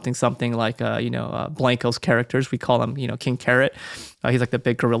 20,700 something like, Blankos characters. We call him, King Carrot. He's like the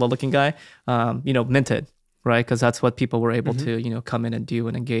big gorilla looking guy, minted, right? Because that's what people were able to, come in and do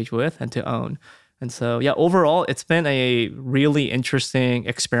and engage with and to own. And so, yeah, overall, it's been a really interesting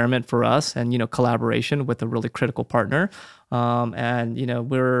experiment for us and, collaboration with a really critical partner. And,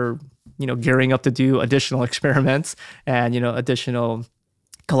 we're, gearing up to do additional experiments and, additional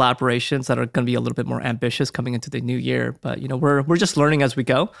collaborations that are going to be a little bit more ambitious coming into the new year. But, we're just learning as we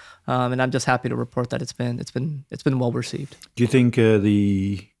go. And I'm just happy to report that it's been well received. Do you think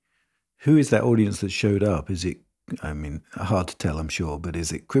who is that audience that showed up? Is it, hard to tell, I'm sure, but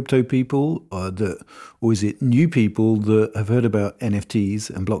is it crypto people or is it new people that have heard about NFTs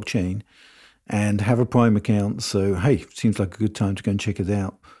and blockchain and have a Prime account? So, hey, seems like a good time to go and check it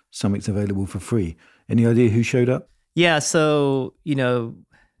out. Something's available for free. Any idea who showed up? Yeah, so,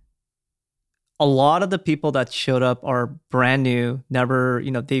 a lot of the people that showed up are brand new, never,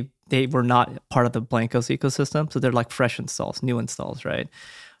 they were not part of the Blankos ecosystem. So they're like fresh installs, new installs, right?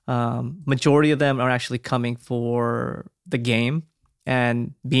 Majority of them are actually coming for the game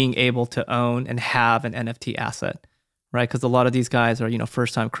and being able to own and have an NFT asset, right? Because a lot of these guys are,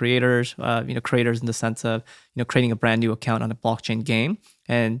 first-time creators, creators in the sense of, creating a brand new account on a blockchain game.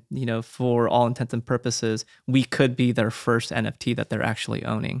 And, for all intents and purposes, we could be their first NFT that they're actually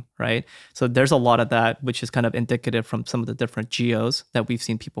owning, right? So there's a lot of that, which is kind of indicative from some of the different geos that we've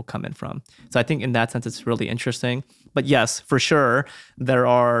seen people come in from. So I think in that sense, it's really interesting. But yes, for sure, there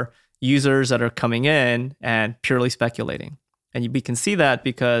are users that are coming in and purely speculating. And we can see that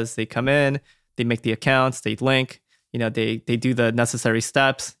because they come in, they make the accounts, they link, they do the necessary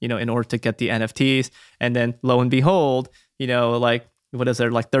steps, in order to get the NFTs. And then lo and behold, like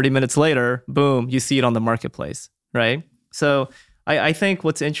 30 minutes later, boom, you see it on the marketplace, right? So I think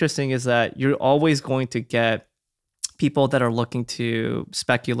what's interesting is that you're always going to get people that are looking to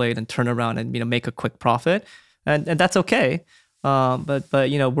speculate and turn around and, make a quick profit. And that's okay. But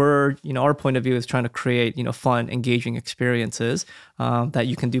we're, our point of view is trying to create, fun, engaging experiences that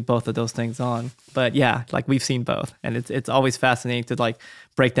you can do both of those things on. But yeah, like we've seen both, and it's always fascinating to like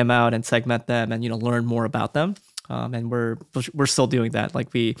break them out and segment them and, learn more about them. And we're still doing that.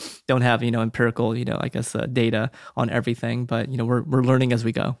 Like we don't have, empirical, data on everything, but, we're learning as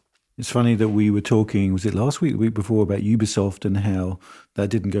we go. It's funny that we were talking, was it last week, the week before, about Ubisoft and how that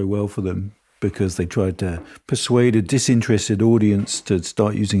didn't go well for them because they tried to persuade a disinterested audience to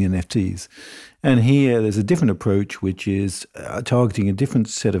start using NFTs. And here there's a different approach, which is targeting a different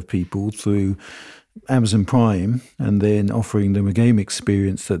set of people through Amazon Prime and then offering them a game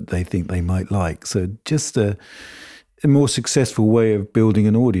experience that they think they might like. So just a more successful way of building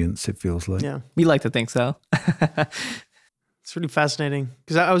an audience, it feels like. Yeah, we like to think so. It's really fascinating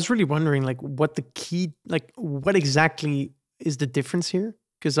because I was really wondering what exactly is the difference here?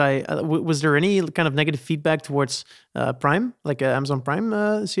 Because was there any kind of negative feedback towards Prime, like Amazon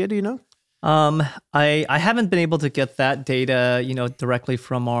Prime, Sia, do you know? I haven't been able to get that data, directly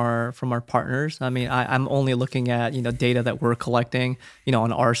from our partners. I mean, I'm only looking at, data that we're collecting,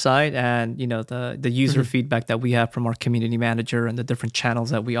 on our side and, the user feedback that we have from our community manager and the different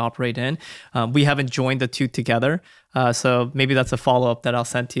channels that we operate in. We haven't joined the two together. So maybe that's a follow-up that I'll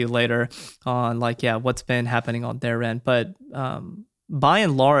send to you later on what's been happening on their end. But, by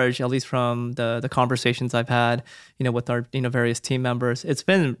and large, at least from the conversations I've had, with our various team members, it's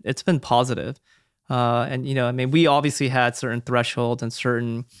been positive. And we obviously had certain thresholds and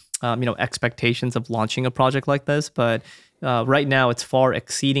certain expectations of launching a project like this, but right now it's far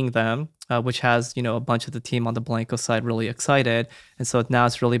exceeding them, which has a bunch of the team on the Blankos side really excited. And so now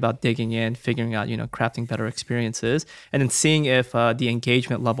it's really about digging in, figuring out crafting better experiences, and then seeing if the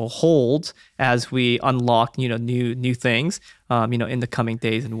engagement level holds as we unlock new things in the coming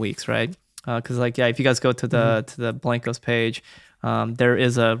days and weeks, right? Because if you guys go to the Blankos page, there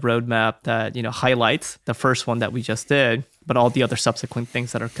is a roadmap that highlights the first one that we just did, but all the other subsequent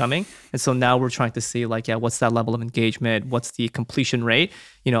things that are coming. And so now we're trying to see what's that level of engagement? What's the completion rate,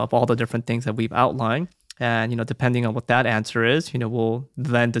 of all the different things that we've outlined? And, depending on what that answer is, we'll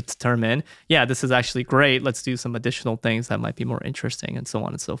then determine, this is actually great. Let's do some additional things that might be more interesting and so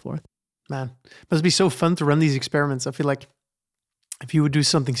on and so forth. Man, it must be so fun to run these experiments. I feel like if you would do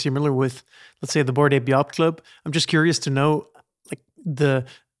something similar with, let's say, the Bored Ape Yacht Club, I'm just curious to know the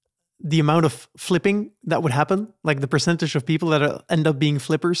amount of flipping that would happen, like the percentage of people that end up being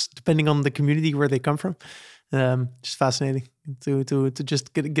flippers, depending on the community where they come from. Just fascinating to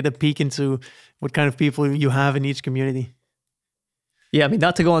just get a peek into what kind of people you have in each community. Yeah, I mean,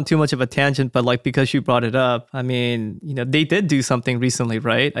 not to go on too much of a tangent, but because you brought it up, I mean, they did do something recently,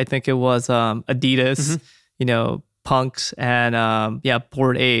 right? I think it was Adidas, Punks, and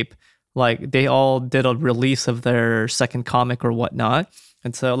Bored Ape. They all did a release of their second comic or whatnot.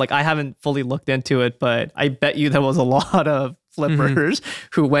 And so I haven't fully looked into it, but I bet you there was a lot of flippers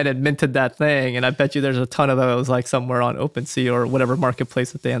who went and minted that thing. And I bet you there's a ton of those like somewhere on OpenSea or whatever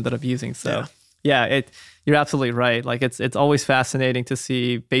marketplace that they ended up using. So you're absolutely right. Like it's always fascinating to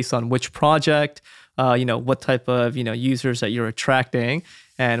see based on which project, what type of, users that you're attracting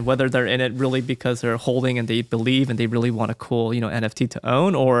and whether they're in it really because they're holding and they believe and they really want a cool, NFT to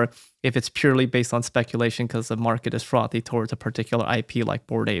own, or if it's purely based on speculation because the market is frothy towards a particular IP like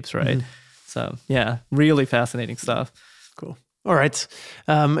Bored Apes, right? So yeah, really fascinating stuff. Cool. All right.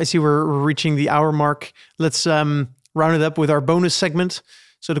 I see we're reaching the hour mark. Let's round it up with our bonus segment.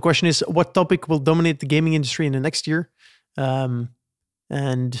 So the question is, what topic will dominate the gaming industry in the next year? And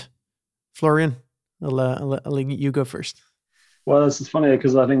Florian, I'll let you go first. Well, this is funny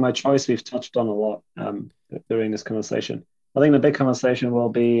because I think my choice we've touched on a lot during this conversation. I think the big conversation will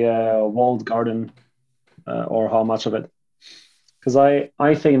be walled garden or how much of it. Because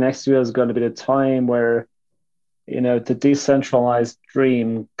I think next year is going to be the time where, the decentralized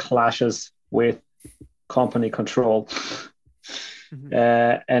dream clashes with company control.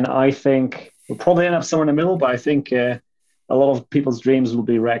 And I think we'll probably end up somewhere in the middle, but I think a lot of people's dreams will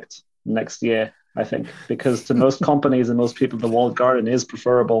be wrecked next year, I think, because to most companies and most people, the walled garden is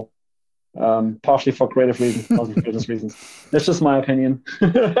preferable, partially for creative reasons, partially for business reasons. That's just my opinion.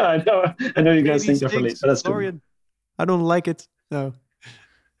 I know you guys think differently, but that's true. I don't like it. No.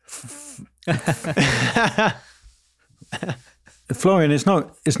 Florian, it's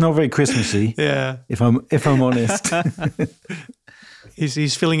not very Christmassy. Yeah. If I'm honest.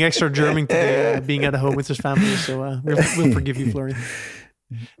 He's feeling extra German today, being at home with his family. So we'll forgive you, Florian.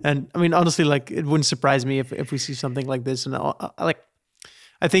 And I mean, honestly, like it wouldn't surprise me if we see something like this. And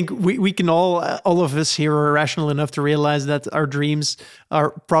I think we can all of us here are rational enough to realize that our dreams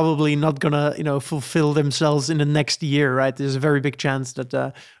are probably not gonna fulfill themselves in the next year, right? There's a very big chance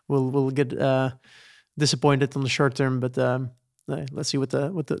that we'll get disappointed on the short term, but let's see what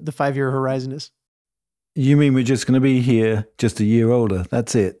the 5-year horizon is. You mean we're just going to be here just a year older?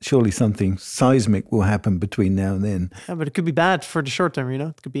 That's it. Surely something seismic will happen between now and then. Yeah, but it could be bad for the short term,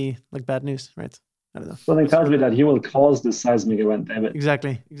 It could be like bad news, right? I don't know. Something tells me that you will cause this seismic event, David.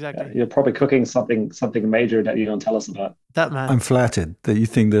 Exactly. You're probably cooking something major that you don't tell us about. That man. I'm flattered that you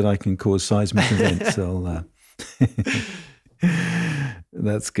think that I can cause seismic events. So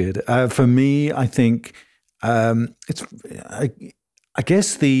that's good. For me, I think it's. I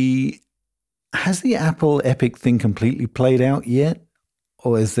guess has the Apple Epic thing completely played out yet,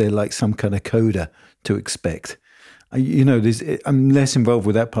 or is there like some kind of coda to expect? I'm less involved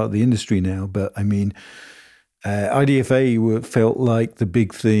with that part of the industry now, but I mean, IDFA felt like the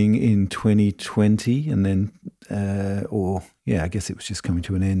big thing in 2020, and then, I guess it was just coming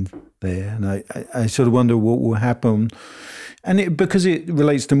to an end there. And I sort of wonder what will happen, and because it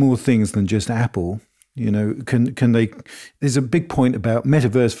relates to more things than just Apple. Can they? There's a big point about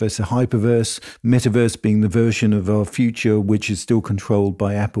metaverse versus hyperverse. Metaverse being the version of our future which is still controlled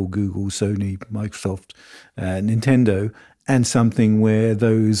by Apple, Google, Sony, Microsoft, Nintendo, and something where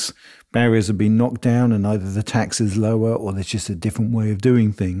those barriers have been knocked down and either the tax is lower or there's just a different way of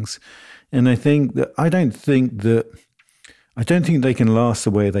doing things. And I don't think they can last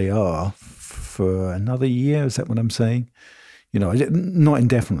the way they are for another year. Is that what I'm saying? Not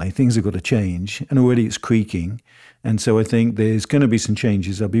indefinitely. Things have got to change, and already it's creaking. And so I think there's going to be some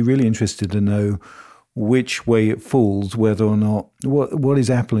changes. I'll be really interested to know which way it falls, whether or not, what is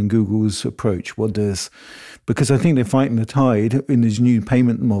Apple and Google's approach? Because I think they're fighting the tide in these new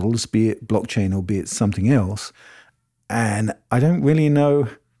payment models, be it blockchain or be it something else. And I don't really know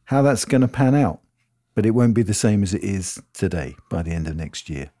how that's going to pan out, but it won't be the same as it is today by the end of next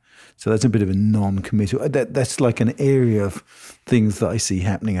year. So that's a bit of a non-committal. That's like an area of things that I see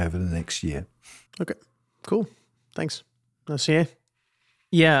happening over the next year. Okay, cool. Thanks. CA?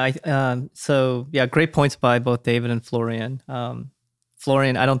 Yeah. Great points by both David and Florian.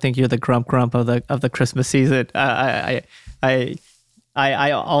 Florian, I don't think you're the grump of the Christmas season.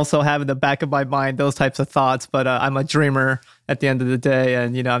 I also have in the back of my mind those types of thoughts, but I'm a dreamer at the end of the day,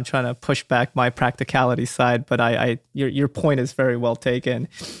 and I'm trying to push back my practicality side. But your point is very well taken.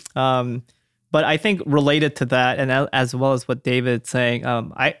 But I think related to that, and as well as what David's saying,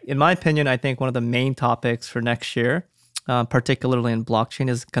 in my opinion, I think one of the main topics for next year, particularly in blockchain,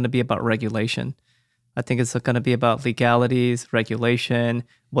 is going to be about regulation. I think it's going to be about legalities, regulation.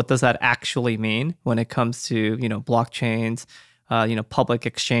 What does that actually mean when it comes to blockchains? Public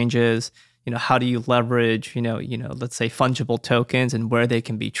exchanges, how do you leverage, let's say fungible tokens and where they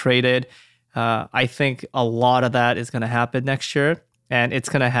can be traded. I think a lot of that is going to happen next year, and it's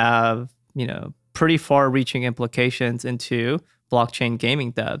going to have, pretty far reaching implications into blockchain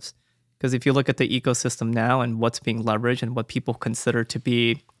gaming devs. Because if you look at the ecosystem now and what's being leveraged and what people consider to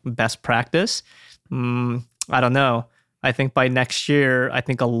be best practice, I don't know. I think by next year, I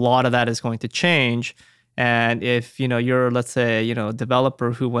think a lot of that is going to change. And if, you're, let's say, a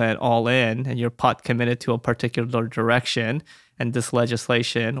developer who went all in and you're pot committed to a particular direction, and this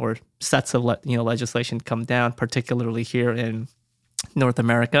legislation or sets of, legislation come down, particularly here in North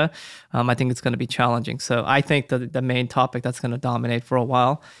America, I think it's going to be challenging. So I think that the main topic that's going to dominate for a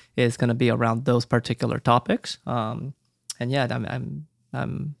while is going to be around those particular topics. And yeah,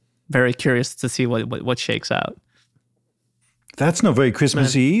 I'm very curious to see what shakes out. That's not very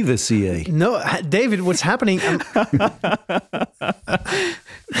Christmassy either, CA. No, David, what's happening? Just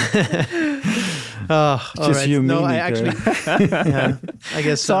right. you, no, me, I Nico. actually, yeah, I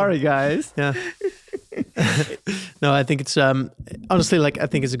guess. Sorry, guys. Yeah. No, I think it's honestly, like, I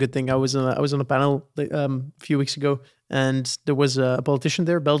think it's a good thing. I was on a panel a few weeks ago, and there was a politician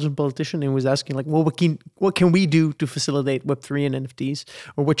there, a Belgian politician, and he was asking, like, well, what can we do to facilitate Web3 and NFTs,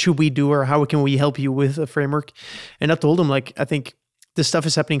 or what should we do, or how can we help you with a framework? And I told him, like, I think this stuff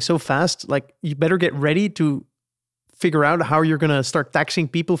is happening so fast, like, you better get ready to figure out how you're going to start taxing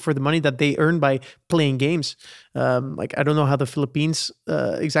people for the money that they earn by playing games. Like, I don't know how the Philippines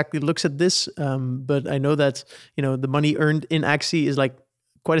exactly looks at this, but I know that, the money earned in Axie is like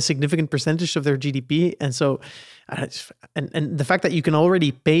quite a significant percentage of their GDP. And so, and the fact that you can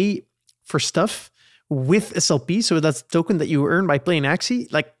already pay for stuff with SLP, so that's a token that you earn by playing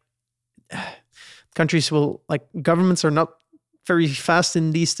Axie, like, countries will, like, governments are not very fast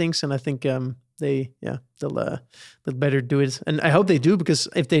in these things. And I think, they'll better do it, and I hope they do, because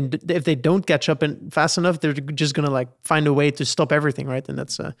if they don't catch up and fast enough, they're just gonna, like, find a way to stop everything, right? And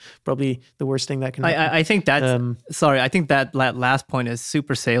that's probably the worst thing that can happen. I think that's I think that last point is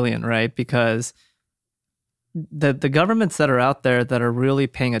super salient, right? Because the governments that are out there that are really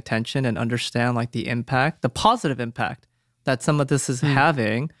paying attention and understand, like, the impact, the positive impact that some of this is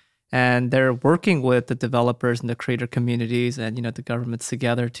having. And they're working with the developers and the creator communities and the governments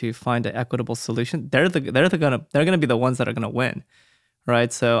together to find an equitable solution. They're gonna be the ones that are gonna win,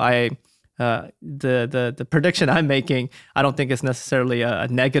 right? So the prediction I'm making, I don't think it's necessarily a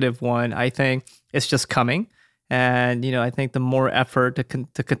negative one. I think it's just coming, and I think the more effort, the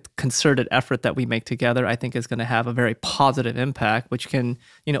concerted effort that we make together, I think is going to have a very positive impact, which can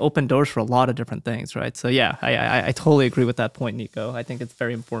open doors for a lot of different things, right? So yeah, I totally agree with that point, Nico. I think it's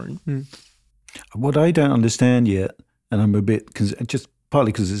very important. What I don't understand yet, and I'm a bit, just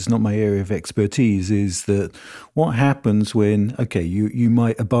partly because it's not my area of expertise, is that what happens when, okay, you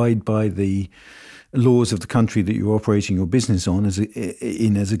might abide by the laws of the country that you're operating your business on as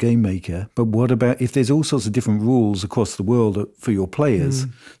a game maker, but what about if there's all sorts of different rules across the world for your players?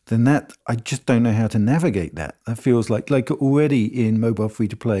 Then that, I just don't know how to navigate that. That feels like already in mobile free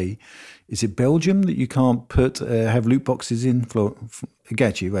to play, is it Belgium that you can't have loot boxes in? I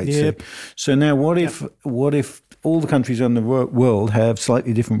get you, right? Yep. So now what if all the countries around the world have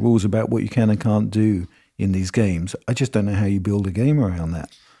slightly different rules about what you can and can't do in these games? I just don't know how you build a game around that.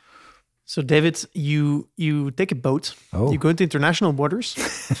 So, David, you take a boat, you go into international waters,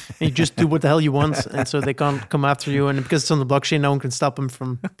 and you just do what the hell you want, and so they can't come after you. And because it's on the blockchain, no one can stop them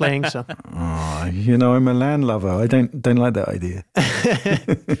from playing. So, I'm a land lover. I don't like that idea.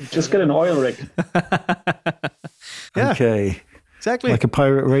 Just get an oil rig. Yeah, okay, exactly, like a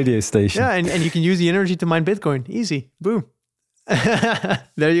pirate radio station. Yeah, and you can use the energy to mine Bitcoin. Easy, boom.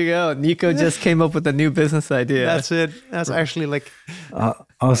 There you go. Nico just came up with a new business idea. That's it. That's actually like...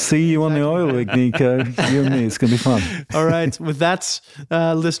 I'll see you on the oil rig, Nico. You and me. It's going to be fun. All right. With that,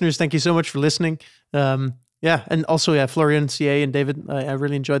 listeners, thank you so much for listening. And also, Florian, CA, and David, I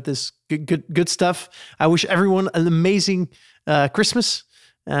really enjoyed this. Good stuff. I wish everyone an amazing Christmas.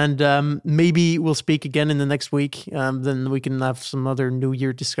 And maybe we'll speak again in the next week. Then we can have some other New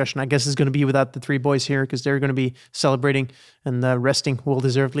Year discussion. I guess it's going to be without the three boys here because they're going to be celebrating and resting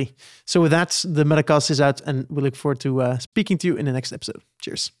well-deservedly. So with that, the Metacast is out, and we look forward to speaking to you in the next episode.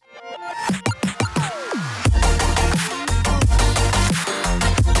 Cheers.